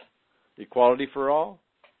opportunity, equality for all,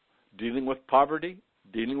 dealing with poverty,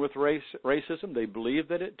 dealing with racism. They believe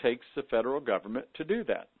that it takes the federal government to do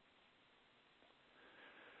that.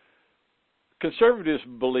 Conservatives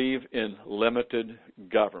believe in limited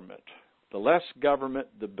government. The less government,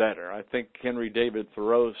 the better. I think Henry David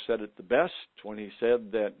Thoreau said it the best when he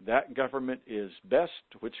said that government is best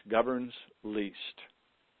which governs least.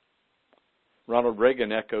 Ronald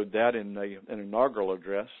Reagan echoed that in an inaugural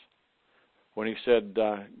address when he said,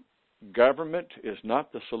 government is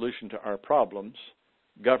not the solution to our problems.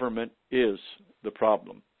 Government is the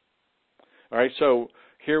problem. All right, so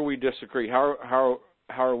Here we disagree. How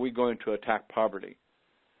are we going to attack poverty?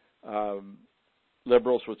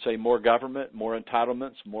 Liberals would say more government, more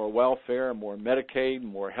entitlements, more welfare, more Medicaid,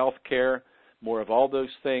 more health care, more of all those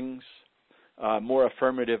things, more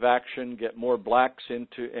affirmative action, get more blacks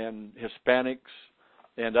into and Hispanics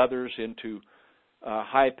and others into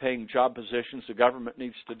high-paying job positions. The government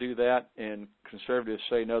needs to do that, and conservatives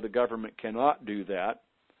say, no, the government cannot do that,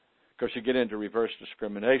 because you get into reverse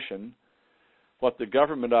discrimination. What the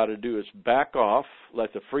government ought to do is back off,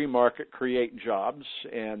 let the free market create jobs,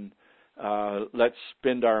 and let's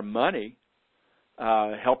spend our money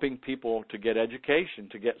helping people to get education,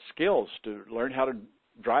 to get skills, to learn how to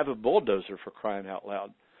drive a bulldozer, for crying out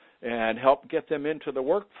loud, and help get them into the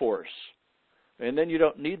workforce. And then you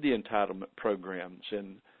don't need the entitlement programs.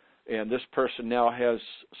 And this person now has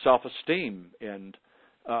self-esteem and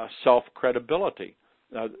self-credibility.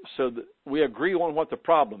 So we agree on what the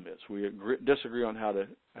problem is. We disagree on how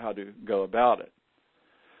to go about it.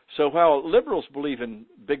 So while liberals believe in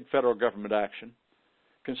big federal government action,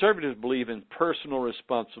 conservatives believe in personal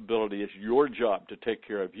responsibility. It's your job to take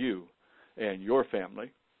care of you and your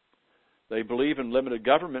family. They believe in limited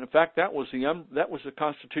government. In fact, that was the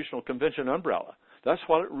Constitutional Convention umbrella. That's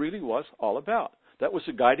what it really was all about. That was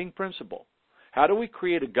the guiding principle. How do we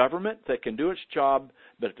create a government that can do its job,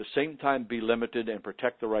 but at the same time be limited and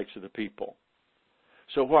protect the rights of the people?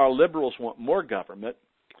 So while liberals want more government,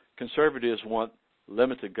 conservatives want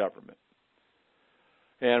limited government.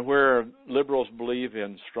 And where liberals believe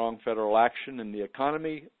in strong federal action in the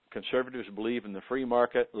economy, conservatives believe in the free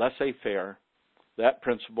market, laissez-faire, that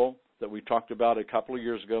principle that we talked about a couple of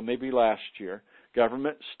years ago, maybe last year.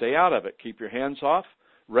 Government, stay out of it. Keep your hands off.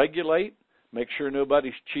 Regulate. Make sure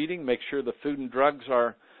nobody's cheating. Make sure the food and drugs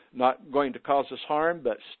are not going to cause us harm,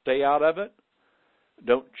 but stay out of it.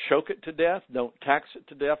 Don't choke it to death. Don't tax it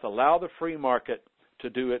to death. Allow the free market to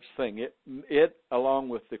do its thing. It, along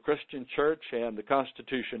with the Christian church and the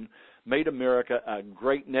Constitution, made America a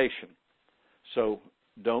great nation. So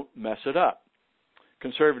don't mess it up.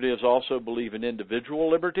 Conservatives also believe in individual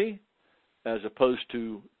liberty as opposed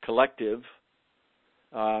to collective.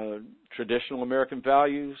 Traditional American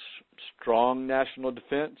values, strong national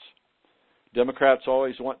defense. Democrats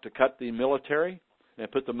always want to cut the military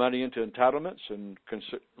and put the money into entitlements, and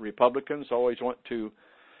Republicans always want to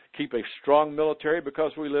keep a strong military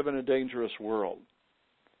because we live in a dangerous world.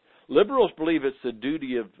 Liberals believe it's the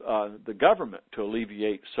duty of the government to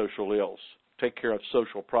alleviate social ills, take care of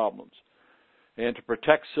social problems, and to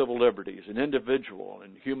protect civil liberties and individual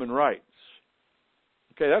and human rights.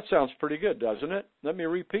 Okay, that sounds pretty good, doesn't it? Let me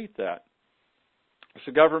repeat that. It's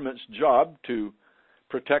the government's job to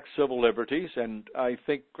protect civil liberties, and I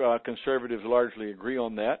think conservatives largely agree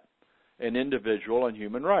on that, and individual and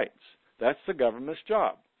human rights. That's the government's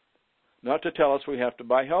job, not to tell us we have to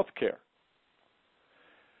buy health care.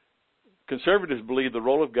 Conservatives believe the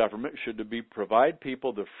role of government should be provide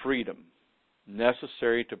people the freedom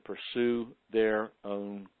necessary to pursue their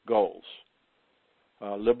own goals.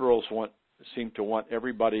 Liberals seem to want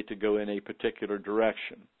everybody to go in a particular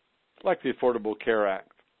direction, like the Affordable Care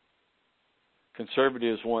Act.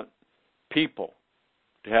 Conservatives want people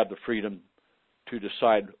to have the freedom to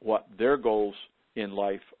decide what their goals in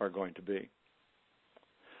life are going to be.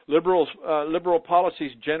 Liberal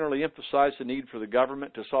policies generally emphasize the need for the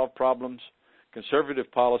government to solve problems.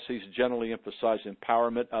 Conservative policies generally emphasize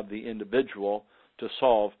empowerment of the individual to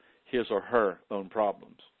solve his or her own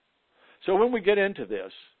problems. So when we get into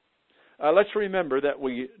this, let's remember that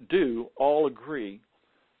we do all agree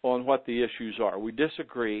on what the issues are. We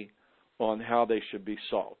disagree on how they should be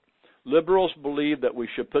solved. Liberals believe that we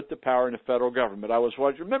should put the power in the federal government.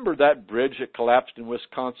 Remember that bridge that collapsed in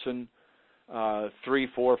Wisconsin 3,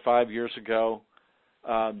 4, 5 years ago?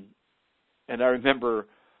 And I remember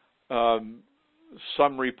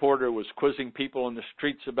some reporter was quizzing people in the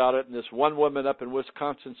streets about it, and this one woman up in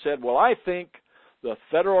Wisconsin said, well, I think the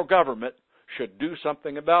federal government should do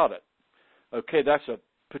something about it. Okay, that's a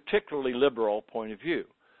particularly liberal point of view.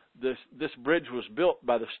 This bridge was built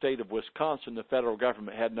by the state of Wisconsin. The federal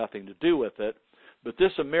government had nothing to do with it. But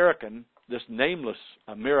this American, this nameless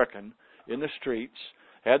American in the streets,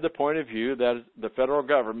 had the point of view that the federal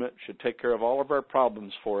government should take care of all of our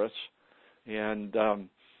problems for us and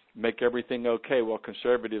make everything okay. Well,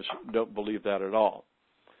 conservatives don't believe that at all.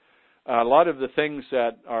 A lot of the things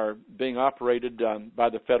that are being operated by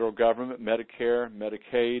the federal government, Medicare,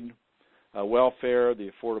 Medicaid, welfare,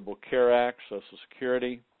 the Affordable Care Act, Social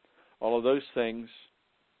Security, all of those things,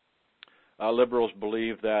 liberals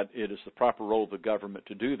believe that it is the proper role of the government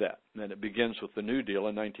to do that. And it begins with the New Deal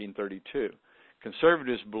in 1932.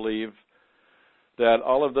 Conservatives believe that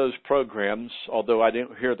all of those programs, although I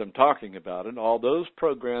didn't hear them talking about it, all those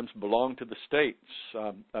programs belong to the states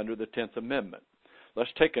under the 10th Amendment.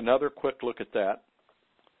 Let's take another quick look at that.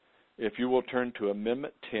 If you will turn to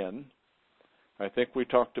Amendment 10. I think we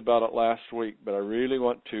talked about it last week, but I really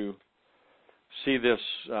want to see this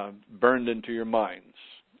burned into your minds.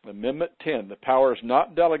 Amendment 10, the powers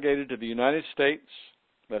not delegated to the United States,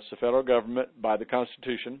 that's the federal government, by the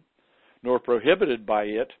Constitution, nor prohibited by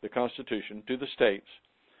it, the Constitution, to the states,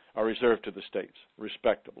 are reserved to the states,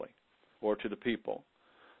 respectively, or to the people.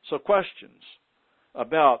 So questions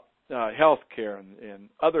about health care and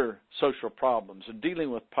other social problems and dealing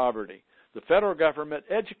with poverty, the federal government,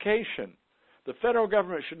 education. The federal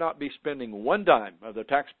government should not be spending one dime of the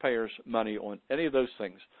taxpayers' money on any of those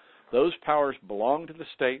things. Those powers belong to the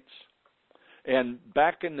states. And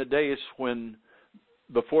back in the days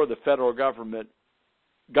before the federal government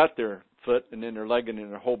got their foot and then their leg and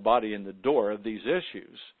their whole body in the door of these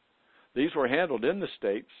issues, these were handled in the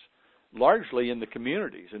states, largely in the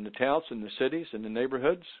communities, in the towns, in the cities, in the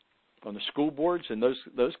neighborhoods, on the school boards, and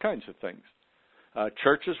those kinds of things.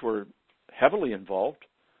 Churches were heavily involved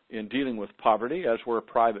in dealing with poverty, as were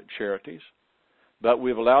private charities, but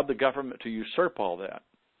we've allowed the government to usurp all that,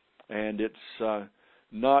 and it's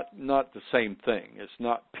not the same thing. It's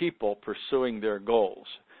not people pursuing their goals.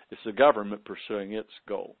 It's the government pursuing its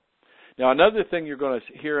goal. Now, another thing you're going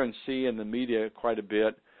to hear and see in the media quite a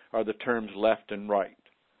bit are the terms left and right.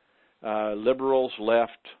 Liberals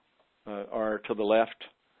are to the left,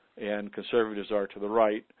 and conservatives are to the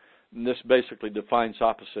right. And this basically defines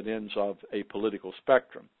opposite ends of a political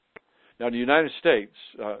spectrum. Now, in the United States,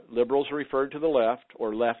 liberals are referred to the left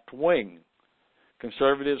or left wing.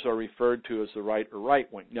 Conservatives are referred to as the right or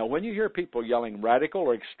right wing. Now, when you hear people yelling radical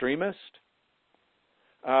or extremist,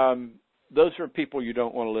 those are people you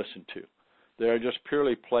don't want to listen to. They are just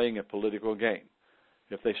purely playing a political game.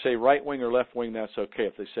 If they say right wing or left wing, that's okay.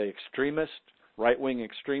 If they say extremist, right wing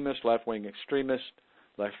extremist, left wing extremist,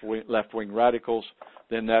 left wing radicals,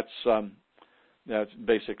 then that's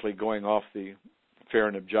basically going off the fair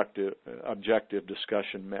and objective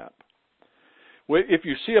discussion map. If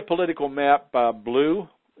you see a political map, blue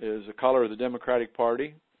is the color of the Democratic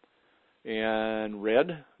Party, and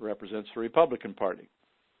red represents the Republican Party.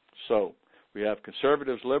 So we have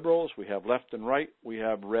conservatives, liberals, we have left and right, we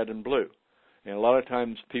have red and blue. And a lot of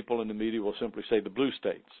times people in the media will simply say the blue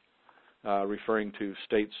states, referring to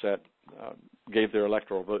states that gave their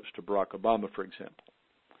electoral votes to Barack Obama, for example.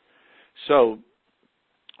 So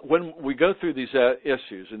when we go through these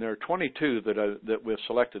issues, and there are 22 that we've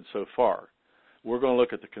selected so far, we're going to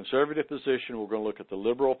look at the conservative position, we're going to look at the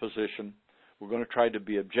liberal position, we're going to try to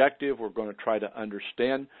be objective, we're going to try to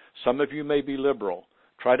understand. Some of you may be liberal.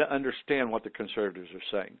 Try to understand what the conservatives are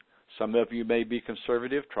saying. Some of you may be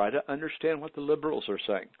conservative. Try to understand what the liberals are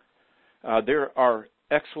saying. There are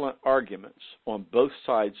excellent arguments on both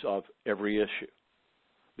sides of every issue.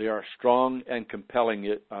 There are strong and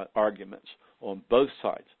compelling arguments on both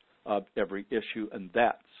sides of every issue, and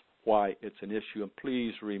that's why it's an issue. And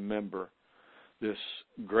please remember, this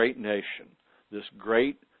great nation, this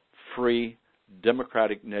great, free,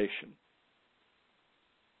 democratic nation,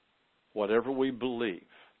 whatever we believe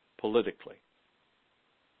politically,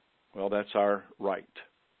 well, that's our right.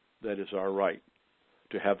 That is our right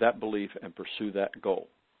to have that belief and pursue that goal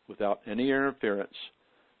without any interference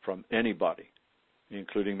from anybody,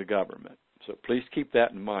 including the government. So please keep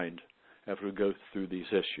that in mind as we go through these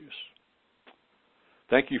issues.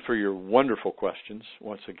 Thank you for your wonderful questions.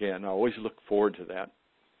 Once again, I always look forward to that.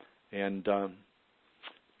 And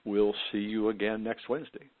we'll see you again next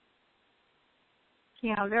Wednesday.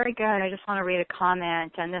 Yeah, very good. I just want to read a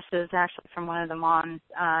comment, and this is actually from one of the moms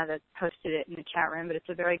that posted it in the chat room, but it's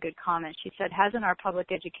a very good comment. She said, hasn't our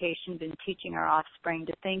public education been teaching our offspring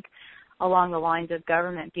to think along the lines of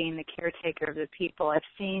government being the caretaker of the people? I've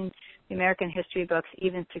seen the American history books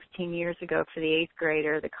even 16 years ago for the 8th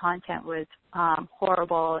grader. The content was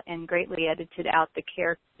horrible and greatly edited out,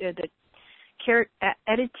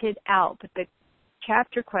 edited out, but the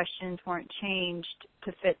chapter questions weren't changed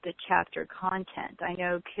to fit the chapter content. I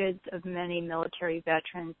know kids of many military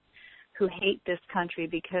veterans who hate this country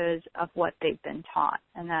because of what they've been taught,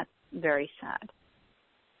 and that's very sad.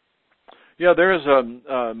 Yeah, there is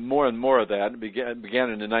more and more of that. It began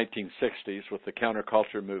in the 1960s with the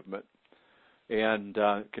counterculture movement and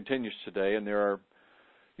continues today. And there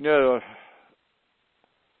are,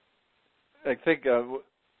 I think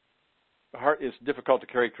it's difficult to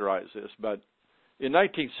characterize this, but in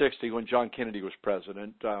 1960, when John Kennedy was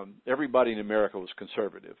president, everybody in America was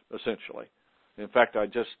conservative, essentially. In fact, I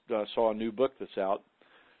just saw a new book that's out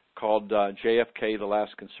called JFK, The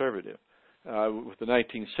Last Conservative. with the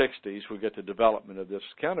 1960s, we get the development of this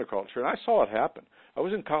counterculture. And I saw it happen. I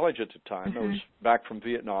was in college at the time. I was back from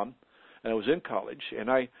Vietnam, and I was in college. And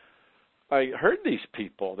I heard these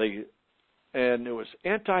people. And it was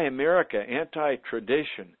anti-America,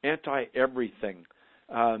 anti-tradition, anti-everything,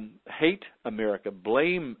 hate America,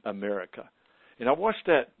 blame America. And I watched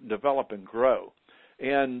that develop and grow.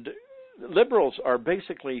 And liberals are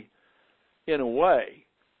basically, in a way,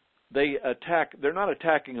 they're not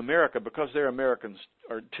attacking America because they're Americans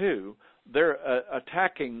too. They're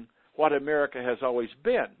attacking what America has always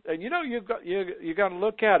been. And you got to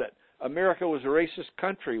look at it. America was a racist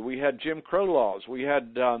country. We had Jim Crow laws. We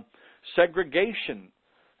had segregation.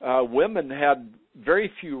 Women had very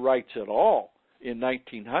few rights at all in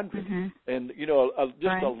 1900. And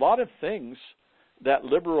just a lot of things that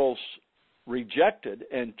liberals rejected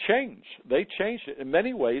and changed. They changed it. In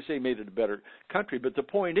many ways, they made it a better country. But the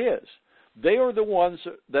point is, they are the ones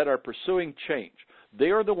that are pursuing change. They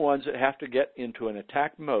are the ones that have to get into an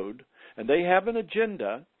attack mode, and they have an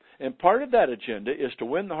agenda, and part of that agenda is to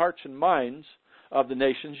win the hearts and minds of the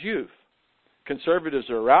nation's youth. Conservatives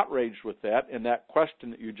are outraged with that, and that question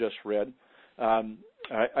that you just read,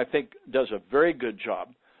 I think, does a very good job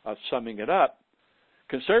of summing it up.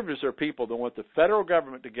 Conservatives are people that want the federal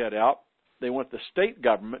government to get out. They want the state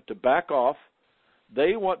government to back off.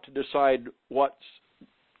 They want to decide what's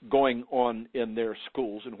going on in their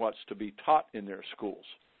schools and what's to be taught in their schools.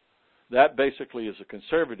 That basically is a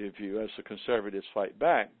conservative view as the conservatives fight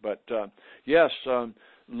back. But yes,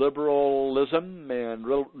 liberalism and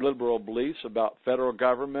liberal beliefs about federal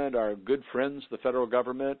government, our good friends, the federal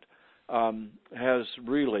government, has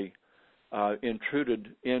really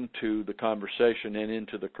intruded into the conversation and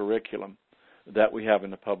into the curriculum that we have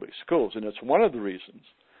in the public schools. And it's one of the reasons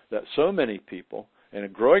that so many people, and a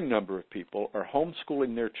growing number of people, are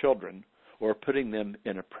homeschooling their children or putting them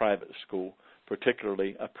in a private school,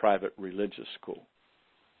 particularly a private religious school.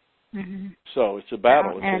 So it's a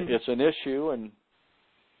battle. It's an issue, and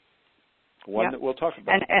one that we'll talk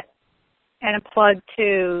about. And a plug,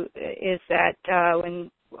 too, is that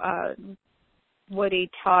when Woody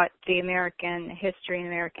taught the American history and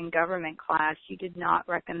American government class, you did not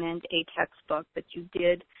recommend a textbook, but you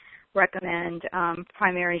did recommend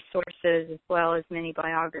primary sources as well as many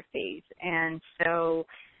biographies. And so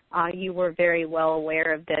you were very well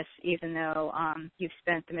aware of this, even though you've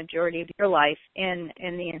spent the majority of your life in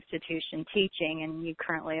the institution teaching, and you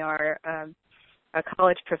currently are a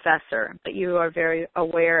college professor. But you are very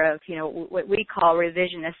aware of, what we call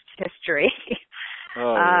revisionist history.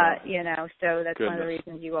 So that's one of the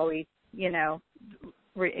reasons you always,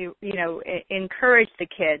 encourage the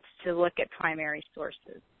kids to look at primary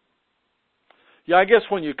sources. Yeah, I guess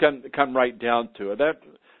when you come right down to it,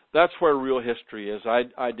 that's where real history is.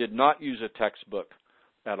 I did not use a textbook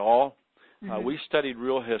at all. We studied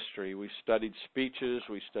real history. We studied speeches.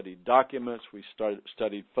 We studied documents. We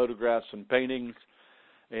studied photographs and paintings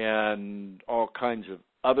and all kinds of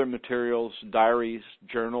other materials, diaries,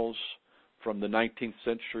 journals from the 19th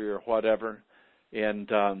century or whatever. And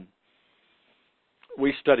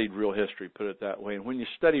we studied real history, put it that way. And when you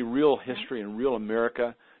study real history and real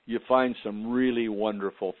America, you find some really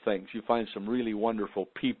wonderful things. You find some really wonderful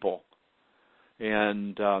people.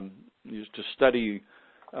 And to study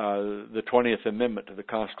the 20th Amendment to the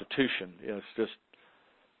Constitution,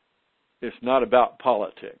 it's not about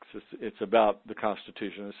politics. It's about the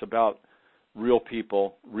Constitution. It's about real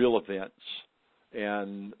people, real events,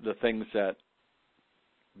 and the things that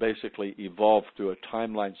basically evolved through a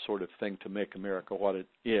timeline sort of thing to make America what it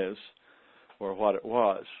is or what it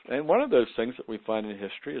was. And one of those things that we find in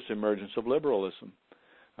history is the emergence of liberalism.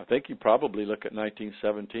 I think you probably look at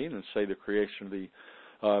 1917 and say the creation of the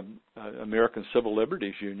American Civil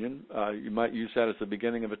Liberties Union. You might use that as the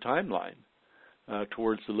beginning of a timeline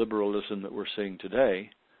towards the liberalism that we're seeing today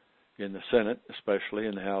in the Senate, especially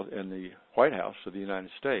in the House, in the White House of the United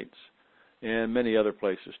States, and many other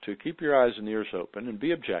places too. Keep your eyes and ears open and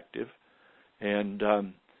be objective, and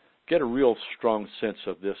get a real strong sense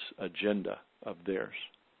of this agenda of theirs.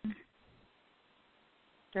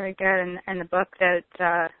 Very good. And the book that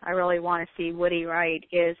I really want to see Woody write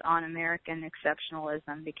is on American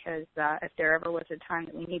exceptionalism, because if there ever was a time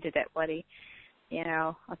that we needed it, Woody,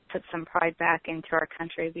 let's put some pride back into our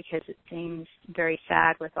country, because it seems very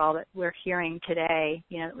sad with all that we're hearing today,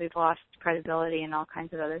 that we've lost credibility and all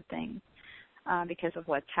kinds of other things because of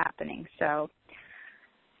what's happening. So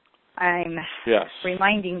I'm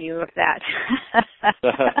reminding you of that.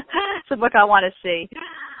 It's a book I want to see.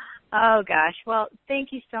 Oh, gosh. Well,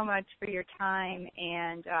 thank you so much for your time,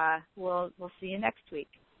 and we'll see you next week.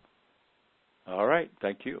 All right.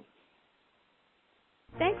 Thank you.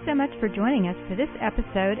 Thanks so much for joining us for this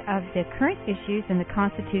episode of The Current Issues in the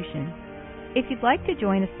Constitution. If you'd like to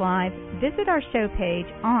join us live, visit our show page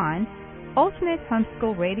on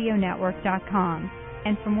UltimateHomeschoolRadioNetwork.com.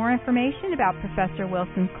 And for more information about Professor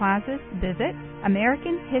Wilson's classes, visit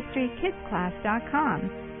AmericanHistoryKidsClass.com.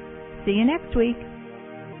 See you next week.